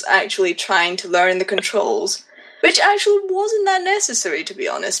gameplay was actually trying to learn the controls, which actually wasn't that necessary, to be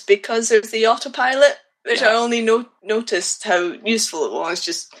honest, because of the autopilot, which I only noticed how useful it was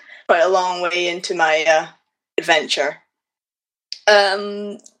just quite a long way into my adventure.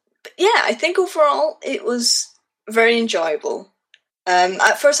 But yeah, I think overall it was very enjoyable.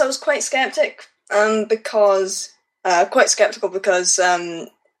 At first I was quite skeptical because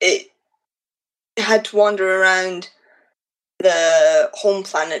it had to wander around the home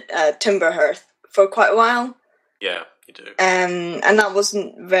planet, Timberhearth, for quite a while. Yeah, you do. And that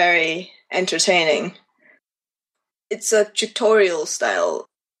wasn't very entertaining. It's a tutorial style.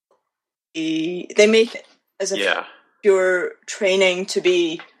 They make it as if you're training to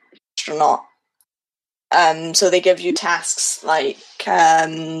be an astronaut. So they give you tasks like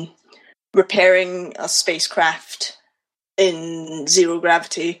repairing a spacecraft in zero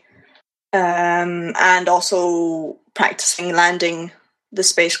gravity, and also practicing landing the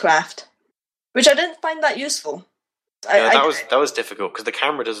spacecraft, which I didn't find that useful. That was difficult because the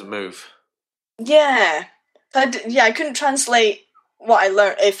camera doesn't move. Yeah, I couldn't translate what I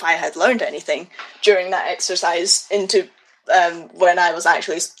learned, if I had learned anything during that exercise, into when I was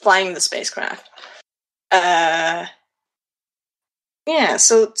actually flying the spacecraft.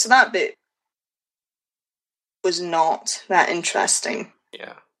 So that bit was not that interesting.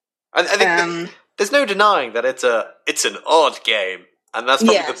 Yeah, I think there's no denying that it's an odd game, and that's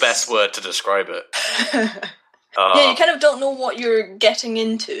probably the best word to describe it. You kind of don't know what you're getting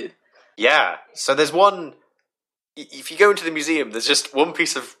into. Yeah, so there's one. If you go into the museum, there's just one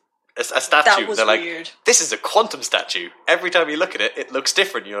piece of a statue. That was They're like, weird. this is a quantum statue. Every time you look at it, it looks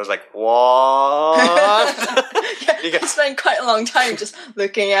different. I was like, what? I spent quite a long time just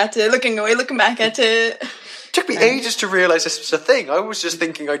looking at it, looking away, looking back at it. It took me ages to realise this was a thing. I was just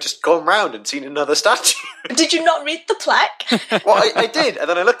thinking I'd just gone round and seen another statue. Did you not read the plaque? Well, I did, and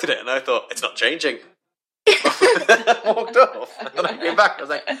then I looked at it and I thought, it's not changing. I walked off, and then I came back and I was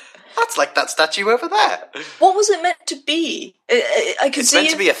like, that's like that statue over there. What was it meant to be? I could see meant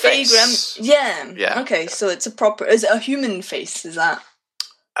to be a face. Yeah. Okay, so it's is it a human face, is that?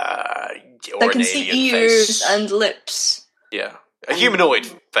 Or I can an see alien ears face. and lips. Yeah. A humanoid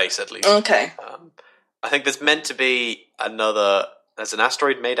face, at least. Okay. I think there's meant to be there's an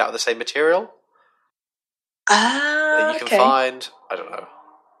asteroid made out of the same material that you can find. I don't know.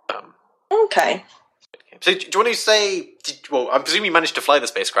 Okay. So, do you want to say... I presume you managed to fly the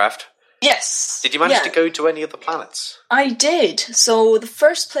spacecraft. Yes. Did you manage to go to any of the planets? I did. So, the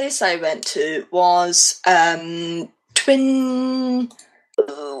first place I went to was Twin...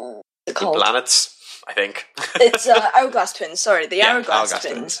 What's it called? Planets, I think. It's Hourglass Twins, sorry. The Hourglass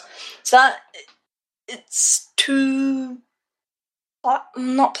Twins. So, it's two...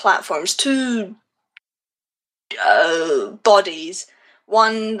 not platforms, two bodies.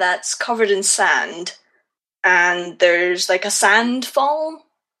 One that's covered in sand, and there's like a sand fall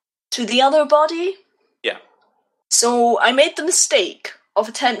to the other body. Yeah. So I made the mistake of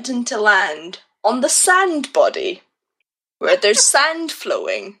attempting to land on the sand body, where there's sand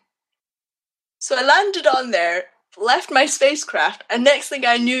flowing. So I landed on there, left my spacecraft, and next thing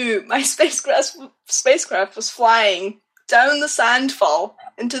I knew, my spacecraft was flying down the sandfall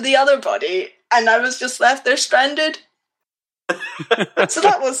into the other body, and I was just left there stranded. So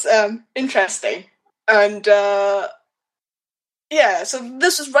that was interesting. And yeah, so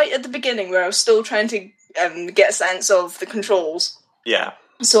this was right at the beginning where I was still trying to get a sense of the controls. Yeah.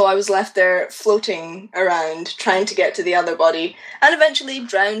 So I was left there floating around, trying to get to the other body, and eventually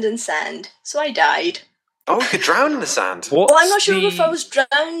drowned in sand. So I died. Oh, you could drown in the sand. Well, I'm not sure if I was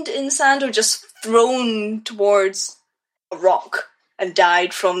drowned in sand or just thrown towards a rock and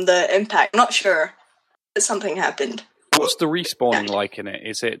died from the impact. I'm not sure. But something happened. What's the respawning like in it?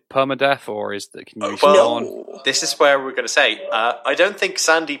 Is it permadeath or can you respawn? No. This is where we're going to say, I don't think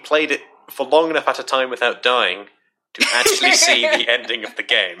Sandy played it for long enough at a time without dying to actually see the ending of the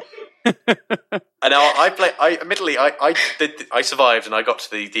game. And now I survived and I got to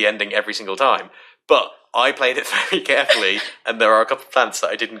the ending every single time, but I played it very carefully, and there are a couple of planets that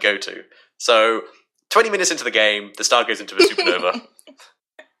I didn't go to. So, 20 minutes into the game, the star goes into a supernova.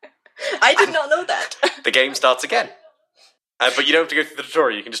 I did not know that. The game starts again. But you don't have to go through the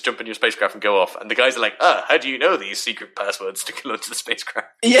tutorial, you can just jump in your spacecraft and go off. And the guys are like, how do you know these secret passwords to get onto the spacecraft?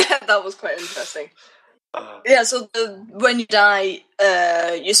 Yeah, that was quite interesting. Yeah, so when you die,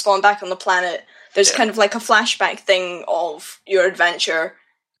 you spawn back on the planet. There's kind of like a flashback thing of your adventure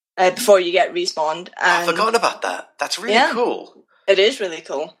before you get respawned. I've forgotten about that. That's really cool. It is really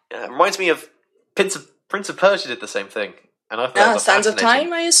cool. Yeah, it reminds me of Prince of Persia did the same thing. And I thought that was Sands of fascinating.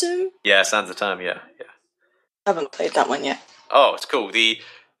 Time, I assume? Yeah, Sands of Time, yeah. I haven't played that one yet. Oh, it's cool. The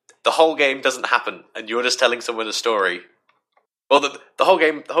whole game doesn't happen, and you're just telling someone a story. Well, the whole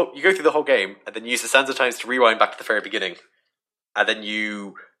game, you go through the whole game, and then use the Sands of Time to rewind back to the very beginning. And then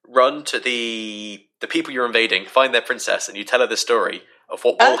you run to the people you're invading, find their princess, and you tell her the story of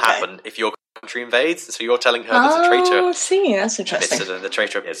what will happen if your country invades. So you're telling her there's a traitor. Oh, see, that's interesting. The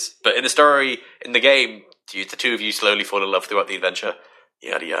traitor is. But in the story, in the game, the two of you slowly fall in love throughout the adventure.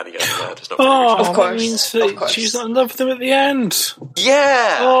 Yada, yada, yada, yada. It's not really of course. That means she's not in love with him at the end.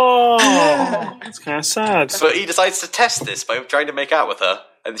 Yeah! Oh, that's kind of sad. But he decides to test this by trying to make out with her.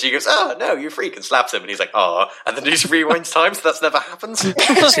 And she goes, no, you freak, and slaps him. And he's like, and then he just rewinds time, so that's never happened.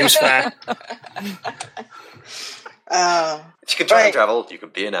 Seems fair. If you can try and travel, you can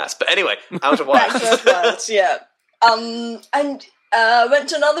be an ass. But anyway, Outer Wilds. Back to Outer Wilds, yeah. And went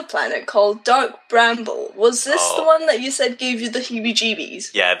to another planet called Dark Bramble. Was this the one that you said gave you the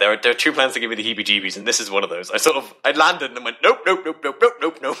heebie-jeebies? Yeah, there are two planets that give me the heebie-jeebies, and this is one of those. I landed and went, nope.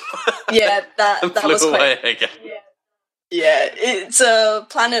 Yeah, that was away quite... again. Yeah, it's a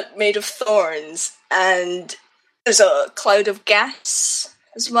planet made of thorns, and there's a cloud of gas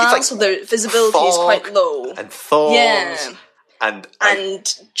as well, like so the visibility is quite low. And thorns. Yeah. And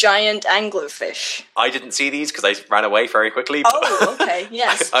giant anglerfish. I didn't see these because I ran away very quickly. Oh, okay,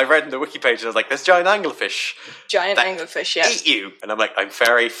 yes. I read in the wiki page and I was like, there's giant anglerfish. Giant anglerfish, yeah. Eat you! And I'm like, I'm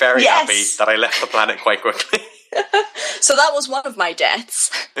very, very happy that I left the planet quite quickly. So that was one of my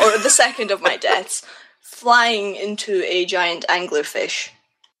deaths, or the second of my deaths, flying into a giant anglerfish.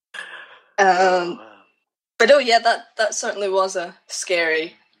 But that certainly was a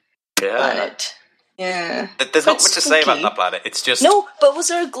scary planet. Yeah. There's not much to say about that planet. It's just... No, but was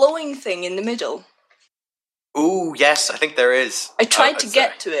there a glowing thing in the middle? Ooh, yes, I think there is. I tried to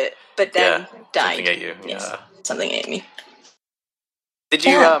get to it, but then died. Something ate you, yes. Something ate me. Did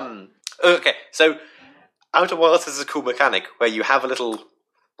you, okay, so Outer Wilds is a cool mechanic where you have a little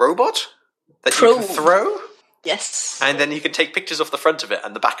robot that you can throw. Yes. And then you can take pictures of the front of it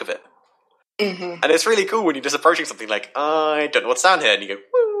and the back of it. Mm-hmm. And it's really cool when you're just approaching something like, I don't know what's down here, and you go,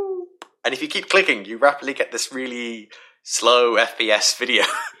 woo! And if you keep clicking, you rapidly get this really slow FPS video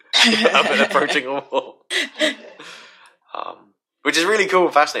of it approaching a wall. Which is really cool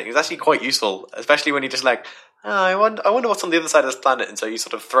and fascinating. It's actually quite useful, especially when you're just like, I wonder what's on the other side of this planet, and so you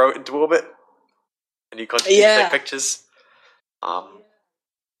sort of throw it into orbit, and you constantly take pictures.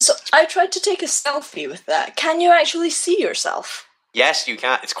 So I tried to take a selfie with that. Can you actually see yourself? Yes, you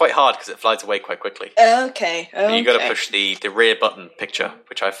can. It's quite hard because it flies away quite quickly. Okay. But you got to push the rear button picture,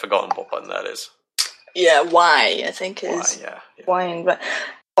 which I've forgotten what button that is. Yeah, Y, I think is. Y, yeah. Y and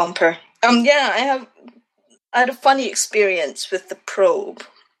bumper. I had a funny experience with the probe.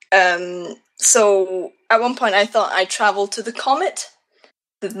 So at one point I thought I traveled to the comet,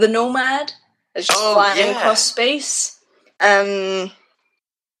 the Nomad, it's just flying across space. So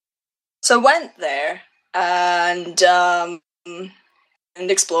I went there and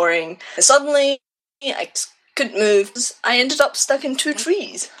exploring. And suddenly, I couldn't move. I ended up stuck in 2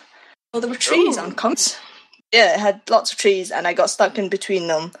 trees. Well, there were trees on comets. Yeah, it had lots of trees, and I got stuck in between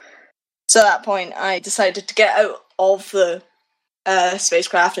them. So at that point, I decided to get out of the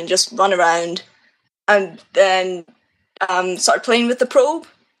spacecraft and just run around. And then started playing with the probe.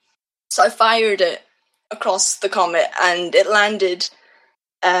 So I fired it across the comet, and it landed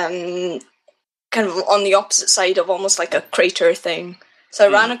kind of on the opposite side of almost like a crater thing. So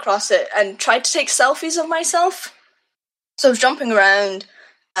I ran across it and tried to take selfies of myself. So I was jumping around,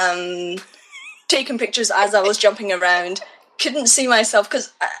 taking pictures as I was jumping around. Couldn't see myself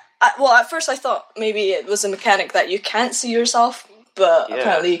because, at first I thought maybe it was a mechanic that you can't see yourself, but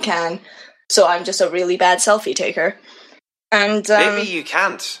apparently you can. So I'm just a really bad selfie taker. And maybe you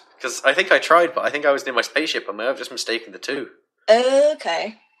can't, because I think I tried, but I think I was near my spaceship. I may have just mistaken the two.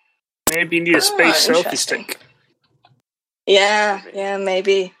 Okay. Maybe you need a space selfie stick. Yeah,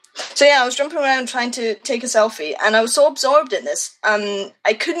 maybe. So I was jumping around trying to take a selfie, and I was so absorbed in this,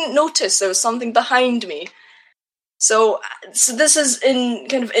 I couldn't notice there was something behind me. So this is in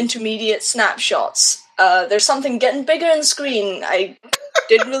kind of intermediate snapshots. There's something getting bigger on the screen. I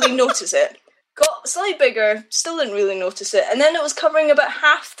didn't really notice it. Got slightly bigger, still didn't really notice it. And then it was covering about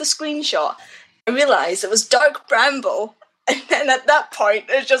half the screenshot. I realised it was dark bramble. And then at that point,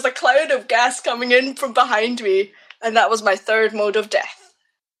 there's just a cloud of gas coming in from behind me. And that was my third mode of death.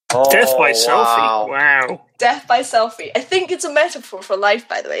 Death by selfie. Wow. Death by selfie. I think it's a metaphor for life,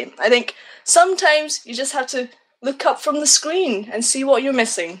 by the way. I think sometimes you just have to look up from the screen and see what you're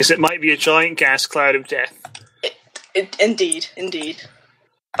missing. Because it might be a giant gas cloud of death. Indeed.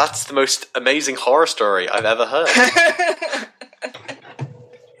 That's the most amazing horror story I've ever heard.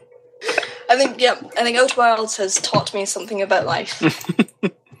 I think Outer Wilds has taught me something about life.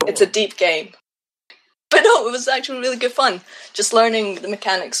 It's a deep game. But no, it was actually really good fun. Just learning the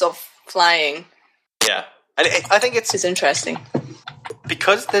mechanics of flying. Yeah. And I think it's interesting.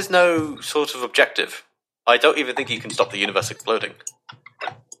 Because there's no sort of objective, I don't even think you can stop the universe exploding.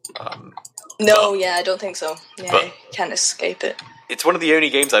 I don't think so. Yeah, you can't escape it. It's one of the only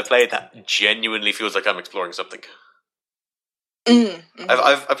games I've played that genuinely feels like I'm exploring something. Mm-hmm.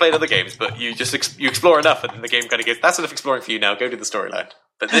 I've played other games, but you just you explore enough, and then the game kind of goes, "That's enough exploring for you now. Go do the storyline."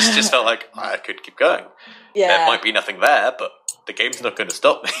 But this just felt like I could keep going. Yeah, there might be nothing there, but the game's not going to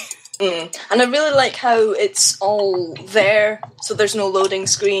stop me. And I really like how it's all there, so there's no loading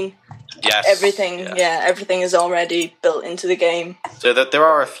screen. Yes, everything is already built into the game. So there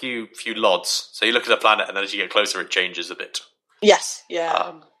are a few LODs. So you look at a planet, and then as you get closer, it changes a bit. Yes,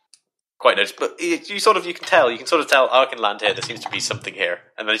 yeah. Quite nice, but you can sort of tell. Oh, I can land here. There seems to be something here,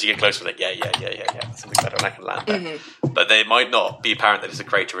 and then as you get closer, like something better, and I can land there. Mm-hmm. But they might not be apparent that it's a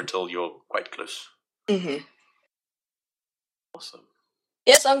crater until you're quite close. Mm-hmm. Awesome.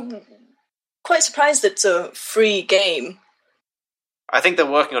 Yes, I'm quite surprised it's a free game. I think they're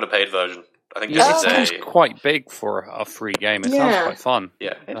working on a paid version. I think it sounds quite big for a free game. It sounds quite fun.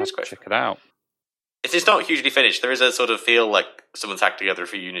 Yeah, it is quite. Check it out. It's not hugely finished. There is a sort of feel like someone's hacked together a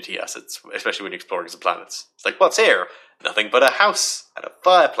few Unity assets, especially when you're exploring some planets. It's like, what's here? Nothing but a house and a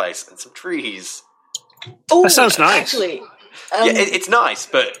fireplace and some trees. Oh, that sounds nice. Actually, it's nice,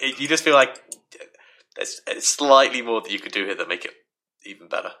 but you just feel like there's slightly more that you could do here that make it even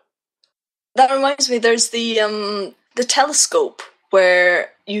better. That reminds me, there's the telescope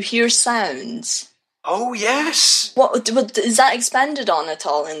where you hear sounds. Oh, yes! What is that expanded on at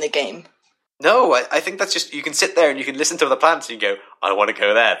all in the game? No, I think that's just, you can sit there and you can listen to the plants and you go, I want to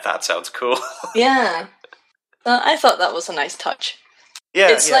go there, that sounds cool. Yeah. I thought that was a nice touch. Yeah,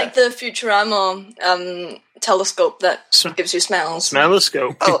 it's like the Futurama telescope that gives you smells.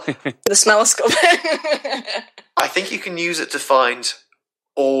 Smelloscope. Oh, the smelloscope. I think you can use it to find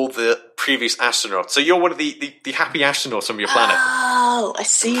all the previous astronauts. So you're one of the happy astronauts from your planet. Oh, I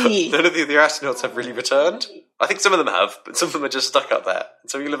see. None of the other astronauts have really returned. I think some of them have, but some of them are just stuck up there.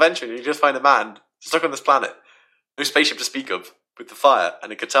 And so you'll just find a man stuck on this planet, no spaceship to speak of, with the fire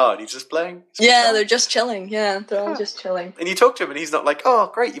and a guitar, and he's just playing. Yeah, they're just chilling. Yeah, they're all just chilling. And you talk to him, and he's not like,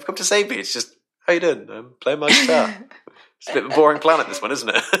 "Oh, great, you've come to save me." It's just, "How you doing? I'm playing my guitar." It's a bit of a boring planet, this one, isn't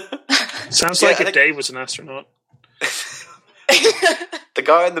it? Sounds like if Dave was an astronaut. The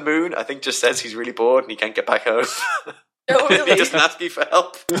guy on the moon, I think, just says he's really bored and he can't get back home. Oh, really? He doesn't ask you for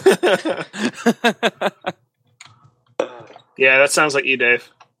help. Yeah, that sounds like you,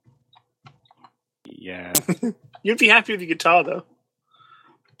 Dave. Yeah. You'd be happy with your guitar, though.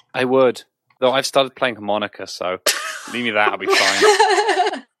 I would. Though I've started playing harmonica, so leave me that, I'll be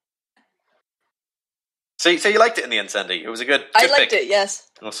fine. So you liked it in the end, Sandy? It was a good I liked pick. it, yes.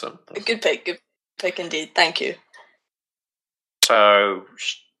 Awesome. A good pick indeed. Thank you. So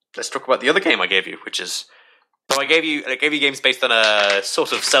let's talk about the other game I gave you, which is... So I gave you games based on a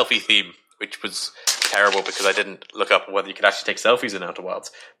sort of selfie theme, which was terrible because I didn't look up whether you could actually take selfies in Outer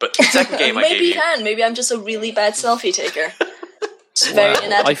Wilds. But the second game I gave you... Maybe you can. Maybe I'm just a really bad selfie taker. It's very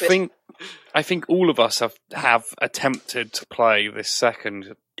inadequate. I think all of us have attempted to play this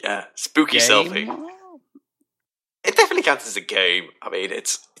second Spooky game. Selfie. It definitely counts as a game. I mean,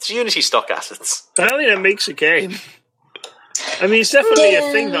 it's Unity stock assets. I don't think that makes a game. I mean, it's definitely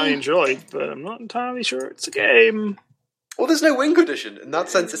a thing that I enjoyed, but I'm not entirely sure it's a game. Well, there's no wing condition. In that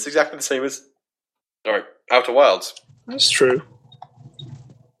sense, it's exactly the same as Outer Wilds. That's true.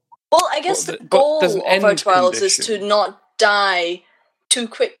 Well, I guess the goal of Outer Wilds is to not die too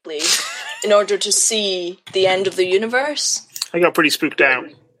quickly in order to see the end of the universe. I got pretty spooked out.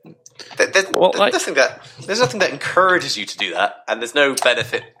 There's nothing that encourages you to do that, and there's no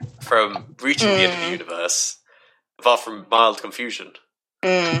benefit from reaching the end of the universe, apart from mild confusion.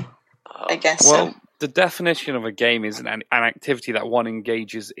 I guess so. The definition of a game is an activity that one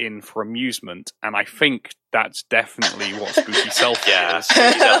engages in for amusement, and I think that's definitely what Spooky Selfie is.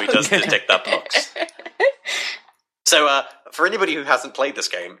 Spooky Selfie does tick that box. So, for anybody who hasn't played this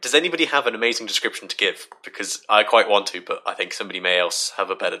game, does anybody have an amazing description to give? Because I quite want to, but I think somebody may else have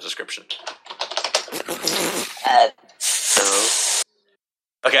a better description.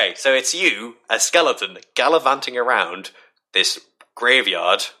 Okay, so it's you, a skeleton, gallivanting around this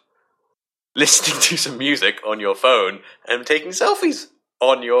graveyard, listening to some music on your phone, and taking selfies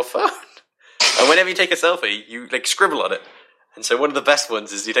on your phone. And whenever you take a selfie, you scribble on it. And so one of the best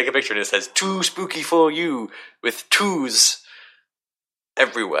ones is you take a picture and it says, "Too spooky for you," with twos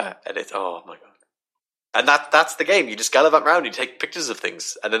everywhere. And it's, oh my god. And that's the game. You just gallivant around, you take pictures of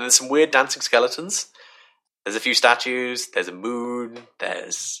things. And then there's some weird dancing skeletons. There's a few statues, there's a moon,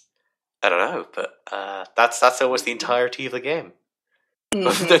 there's... I don't know, but that's almost the entirety of the game.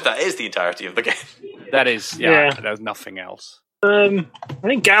 That is the entirety of the game. That is, there's nothing else. I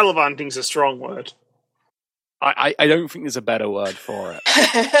think gallivanting's a strong word. I don't think there's a better word for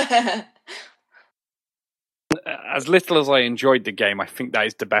it. As little as I enjoyed the game, I think that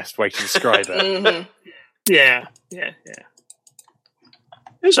is the best way to describe it. Yeah.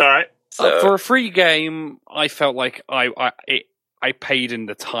 It's alright. For a free game, I felt like I paid in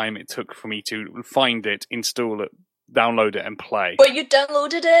the time it took for me to find it, install it, download it, and play. But you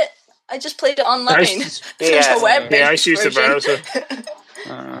downloaded it? I just played it online. There's a web-based I used the browser.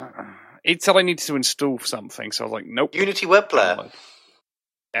 It said I needed to install something, so I was like, nope. Unity Web Player.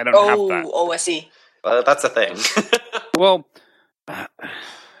 I don't have that. Oh, I see. That's a thing. Well,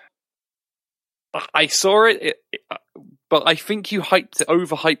 I saw it, but I think you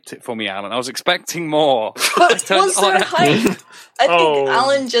overhyped it for me, Alan. I was expecting more. But was there hype? I think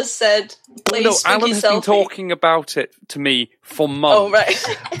Alan just said, "Play Spooky Alan has Selfie." been talking about it to me for months. Oh,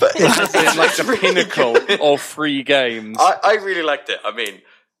 right. But it's like the pinnacle of free games. I really liked it. I mean,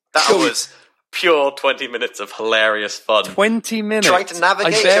 that was pure 20 minutes of hilarious fun. 20 minutes? Trying to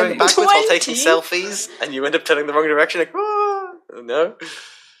navigate going backwards while taking selfies, and you end up turning the wrong direction, no.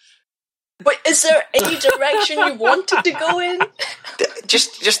 But is there any direction you wanted to go in?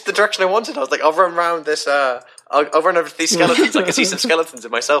 Just the direction I wanted. I was like, I'll run around this, I'll run over to these skeletons. I can see some skeletons in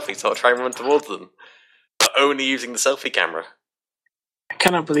my selfie, so I'll try and run towards them. But only using the selfie camera. I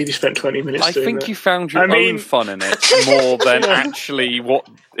cannot believe you spent 20 minutes doing that. I think you found your own fun in it more than actually what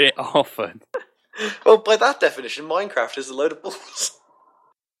it offered. Well, by that definition, Minecraft is a load of balls.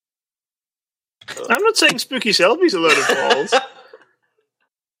 I'm not saying Spooky Selfie's a load of balls.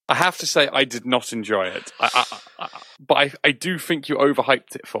 I have to say, I did not enjoy it. But I do think you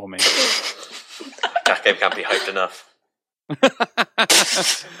overhyped it for me. That game can't be hyped enough.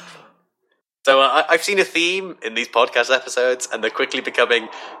 So I've seen a theme in these podcast episodes, and they're quickly becoming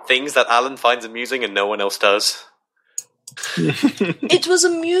things that Alan finds amusing and no one else does. It was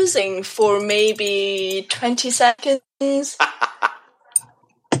amusing for maybe 20 seconds.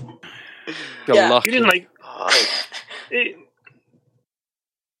 You're lucky. You didn't like...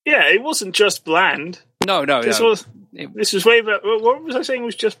 it wasn't just bland. No. This was way better. What was I saying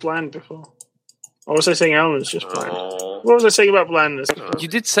was just bland before? Or was I saying Alan was just bland? What was I saying about blandness? You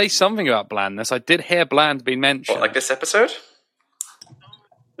did say something about blandness. I did hear bland being mentioned. What, like this episode?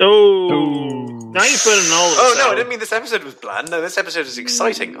 Oh. Now you're putting all of Oh, no, I didn't mean this episode was bland. No, this episode is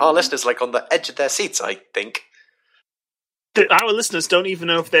exciting. Our listeners are on the edge of their seats, I think. Our listeners don't even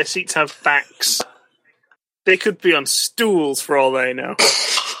know if their seats have backs. They could be on stools for all they know.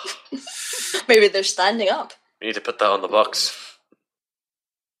 Maybe they're standing up. We need to put that on the box.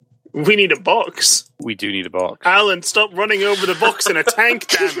 We need a box. We do need a box. Alan, stop running over the box in a tank,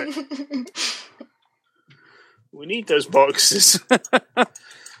 damn it. We need those boxes.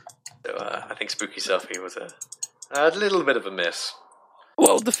 So, I think Spooky Selfie was a little bit of a miss.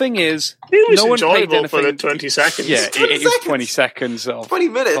 Well, the thing is, it was no one played enjoyable anything for the 20 seconds. Yeah, it is 20 seconds of 20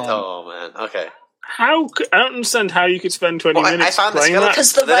 minutes? fun. Oh, man. Okay. I don't understand how you could spend 20 minutes I found playing that.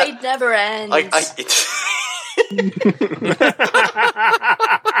 Because the ride never ends.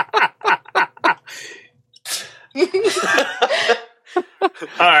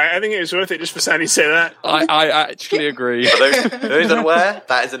 Alright, I think it was worth it just for Sandy to say that. I actually agree. For those unaware,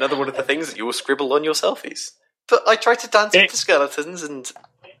 that is another one of the things that you will scribble on your selfies. But I tried to dance with the skeletons and...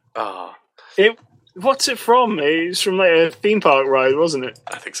 What's it from? It's from like a theme park ride, wasn't it?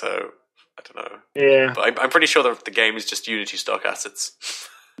 I think so. I don't know. Yeah. But I'm pretty sure the game is just Unity stock assets.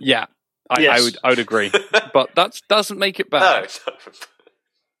 Yeah, I would agree. But that doesn't make it bad. No.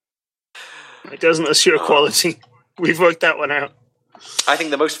 It doesn't assure quality. We've worked that one out. I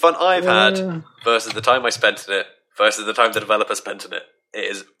think the most fun I've had versus the time I spent in it versus the time the developer spent in it, it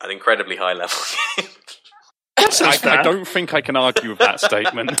is an incredibly high level game. I don't think I can argue with that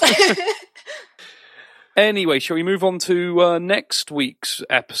statement. Anyway, shall we move on to next week's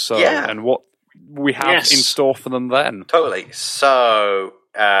episode and what we have in store for them then? Totally. So,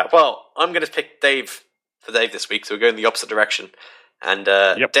 I'm going to pick Dave for Dave this week, so we're going the opposite direction. And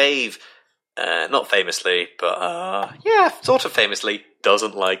Dave, not famously, but sort of famously,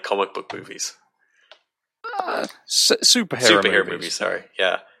 doesn't like comic book movies. Superhero movies, sorry.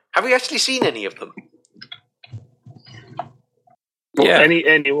 Yeah. Have you actually seen any of them? Yeah.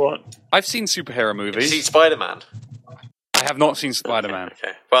 Any what? I've seen superhero movies. Have you seen Spider-Man? I have not seen Spider-Man.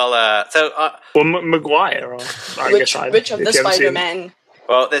 Okay. Well, Maguire. Which of the Spider-Man?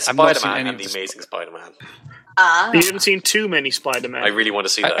 Well, there's Spider-Man and the Amazing Spider-Man. You haven't seen too many Spider-Man. I really want to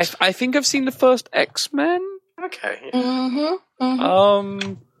see that. I think I've seen the first X-Men. Okay. Yeah.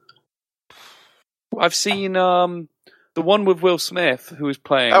 Mm-hmm. I've seen the one with Will Smith, who was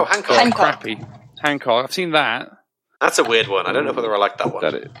playing. Oh, Hancock. Crappy. Hancock. I've seen that. That's a weird one. I don't know whether I like that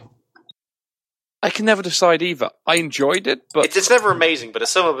one. I can never decide either. I enjoyed it, but it's never amazing, but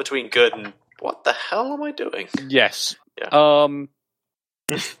it's somewhere between good and what the hell am I doing? Yes. Yeah.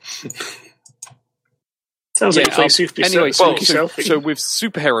 Sounds like you play Super anyway, so with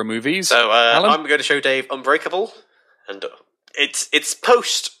superhero movies. So I'm going to show Dave Unbreakable, and it's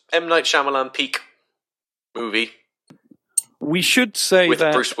post M. Night Shyamalan peak movie. We should say with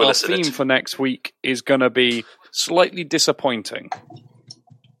that Bruce Willis our theme for next week is going to be slightly disappointing.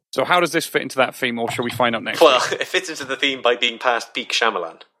 So how does this fit into that theme, or shall we find out next week? Well, it fits into the theme by being past peak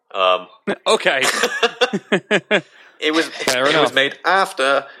Shyamalan. Okay. It was made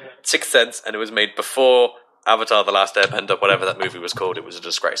after Sixth Sense, and it was made before Avatar: The Last Airbender, whatever that movie was called. It was a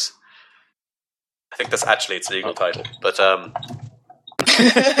disgrace. I think that's actually its legal title, but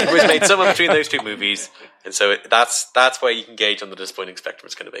it was made somewhere between those two movies, and so that's where you can gauge on the disappointing spectrum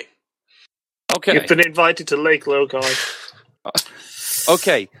it's going to be. Okay. You've been invited to Lake Lokai.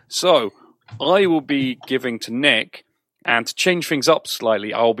 Okay, so I will be giving to Nick, and to change things up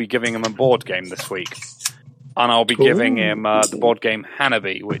slightly, I'll be giving him a board game this week. And I'll be giving him the board game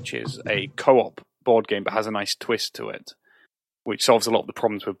Hanabi, which is a co-op board game but has a nice twist to it, which solves a lot of the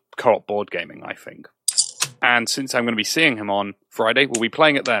problems with co-op board gaming, I think. And since I'm going to be seeing him on Friday, we'll be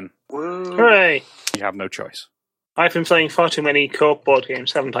playing it then. Hooray! You have no choice. I've been playing far too many co-op board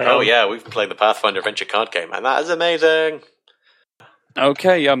games, haven't I? Oh yeah, we've been playing the Pathfinder Adventure card game, and that is amazing.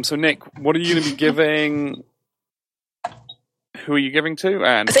 Okay, so Nick, what are you going to be giving? Who are you giving to?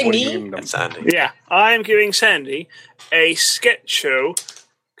 And I think what me. Are you giving them? And Sandy. Yeah, I'm giving Sandy a sketch show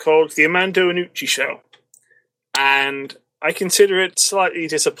called The Armando Iannucci Show. And I consider it slightly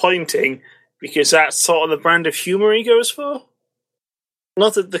disappointing because that's sort of the brand of humour he goes for.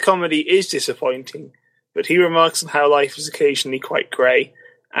 Not that the comedy is disappointing, but he remarks on how life is occasionally quite grey.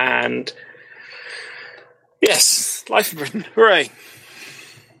 And yes, life in Britain, hooray.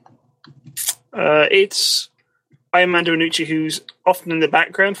 It's Armando Iannucci, who's often in the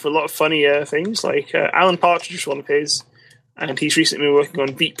background for a lot of funny things, like Alan Partridge is one of his, and he's recently been working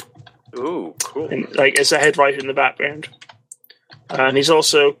on Veep. Ooh, cool. And, as a head writer in the background. And he's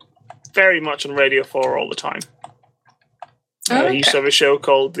also very much on Radio 4 all the time. He used to have a show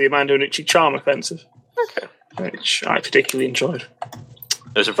called The Armando Iannucci Charm Offensive, which I particularly enjoyed.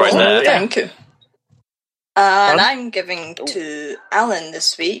 No surprise there. Thank you. And I'm giving to Alan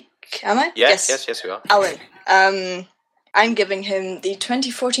this week. Am I? Yes, you are. Alan. I'm giving him the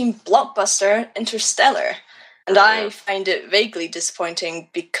 2014 blockbuster Interstellar. And I find it vaguely disappointing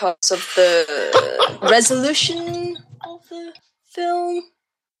because of the resolution of the film.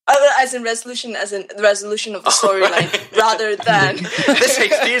 As in the resolution of the storyline, rather than this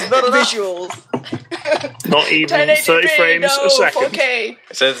HD is not enough. Visuals. Not even 30 frames a second. 4K.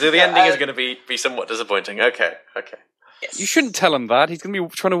 So the ending is going to be somewhat disappointing. Okay. Yes. You shouldn't tell him that. He's going to be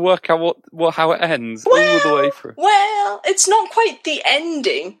trying to work out how it ends all the way through. Well, it's not quite the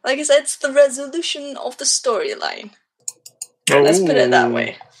ending. Like I said, it's the resolution of the storyline. Let's put it that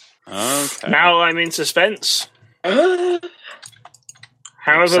way. Okay. Now I'm in suspense. However,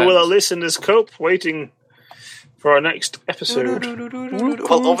 Makes will our sense. listeners cope waiting for our next episode?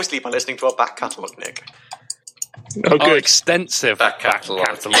 Well, obviously by listening to our back catalogue, Nick. Oh, Our good. extensive Back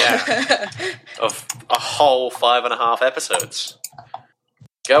catalogue. Yeah. Of a whole 5.5 episodes.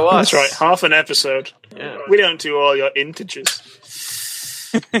 Go us. That's right, half an episode. Yeah. We don't do all your integers.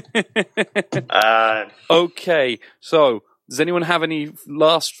 Okay, so does anyone have any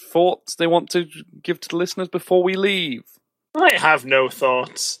last thoughts they want to give to the listeners before we leave? I have no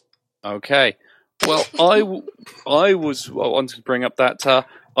thoughts. Okay. Well, I wanted to bring up that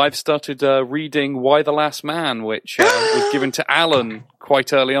I've started reading Why the Last Man, which was given to Alan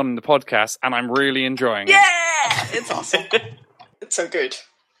quite early on in the podcast, and I'm really enjoying it. Yeah! It's awesome. It's so good.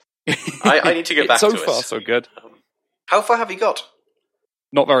 I need to get back so to far, it. so good. How far have you got?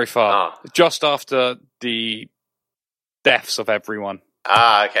 Not very far. Ah. Just after the deaths of everyone.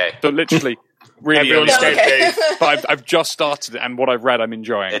 Okay. So literally, really early. Everyone's dead, Dave. But I've just started it, and what I've read, I'm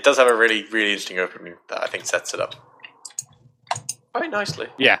enjoying. It does have a really, really interesting opening that I think sets it up quite nicely.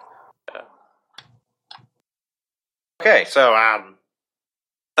 Yeah. Okay, so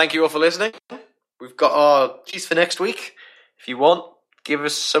thank you all for listening. We've got our G's for next week. If you want, give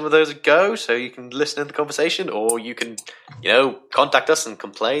us some of those a go so you can listen to the conversation, or you can, contact us and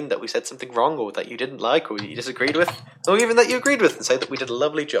complain that we said something wrong or that you didn't like or you disagreed with, or even that you agreed with and say that we did a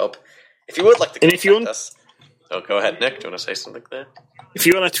lovely job. If you would like to contact us... Oh, go ahead, Nick. Do you want to say something there? If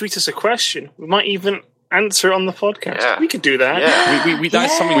you want to tweet us a question, we might even answer it on the podcast. Yeah. We could do that. Yeah.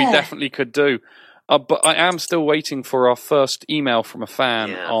 That's something we definitely could do. But I am still waiting for our first email from a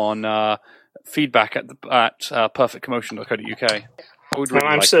fan on feedback at perfectcommotion.co.uk. I would really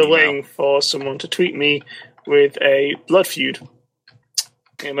And I'm like still an email. waiting for someone to tweet me with a blood feud.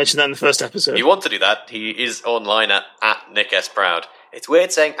 I mentioned that in the first episode. If you want to do that, he is online at Nick S. Proud. It's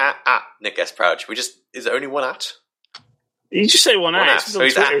weird saying at Nick S. Proud. Should we just... Is there only one at? You just say one One at. at. It's So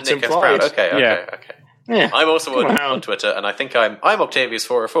he's Twitter, at it's Nick S. implied. Proud. Okay. Yeah. Yeah. I'm also Come on Twitter, and I think I'm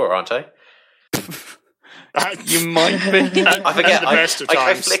Octavius404, aren't I? You might be. I forget. the best of I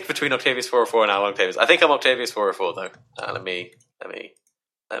times. flick between Octavius404 and Alan Octavius. I think I'm Octavius404 though. Let me.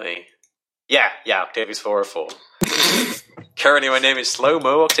 Yeah, Octavius404. Currently, my name is Slow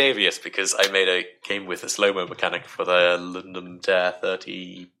Mo Octavius because I made a game with a slow mo mechanic for the London Dare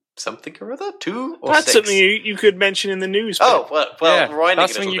 30 something or other, 2 or That's 6. something you could mention in the news. Oh well, rhyming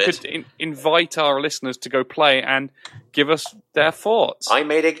that's a something little you bit. could invite our listeners to go play and give us their thoughts. I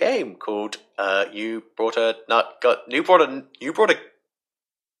made a game called You Brought a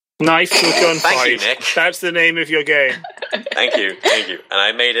Knife to a gunfight. Thank you, Nick. That's the name of your game. Thank you. And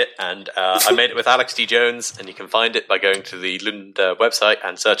I made it, and I made it with Alex D. Jones, and you can find it by going to the Lund website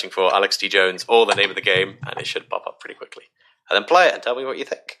and searching for Alex D. Jones or the name of the game, and it should pop up pretty quickly. And then play it and tell me what you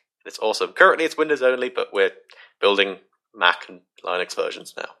think. It's awesome. Currently it's Windows only, but we're building Mac and Linux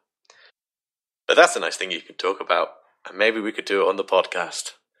versions now. But that's a nice thing you can talk about, and maybe we could do it on the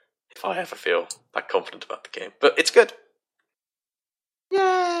podcast, if I ever feel that confident about the game. But it's good.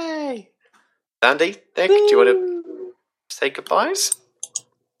 Yay! Sandy, Nick, do you want to say goodbyes?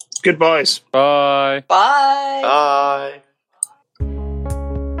 Goodbyes. Bye. Bye. Bye.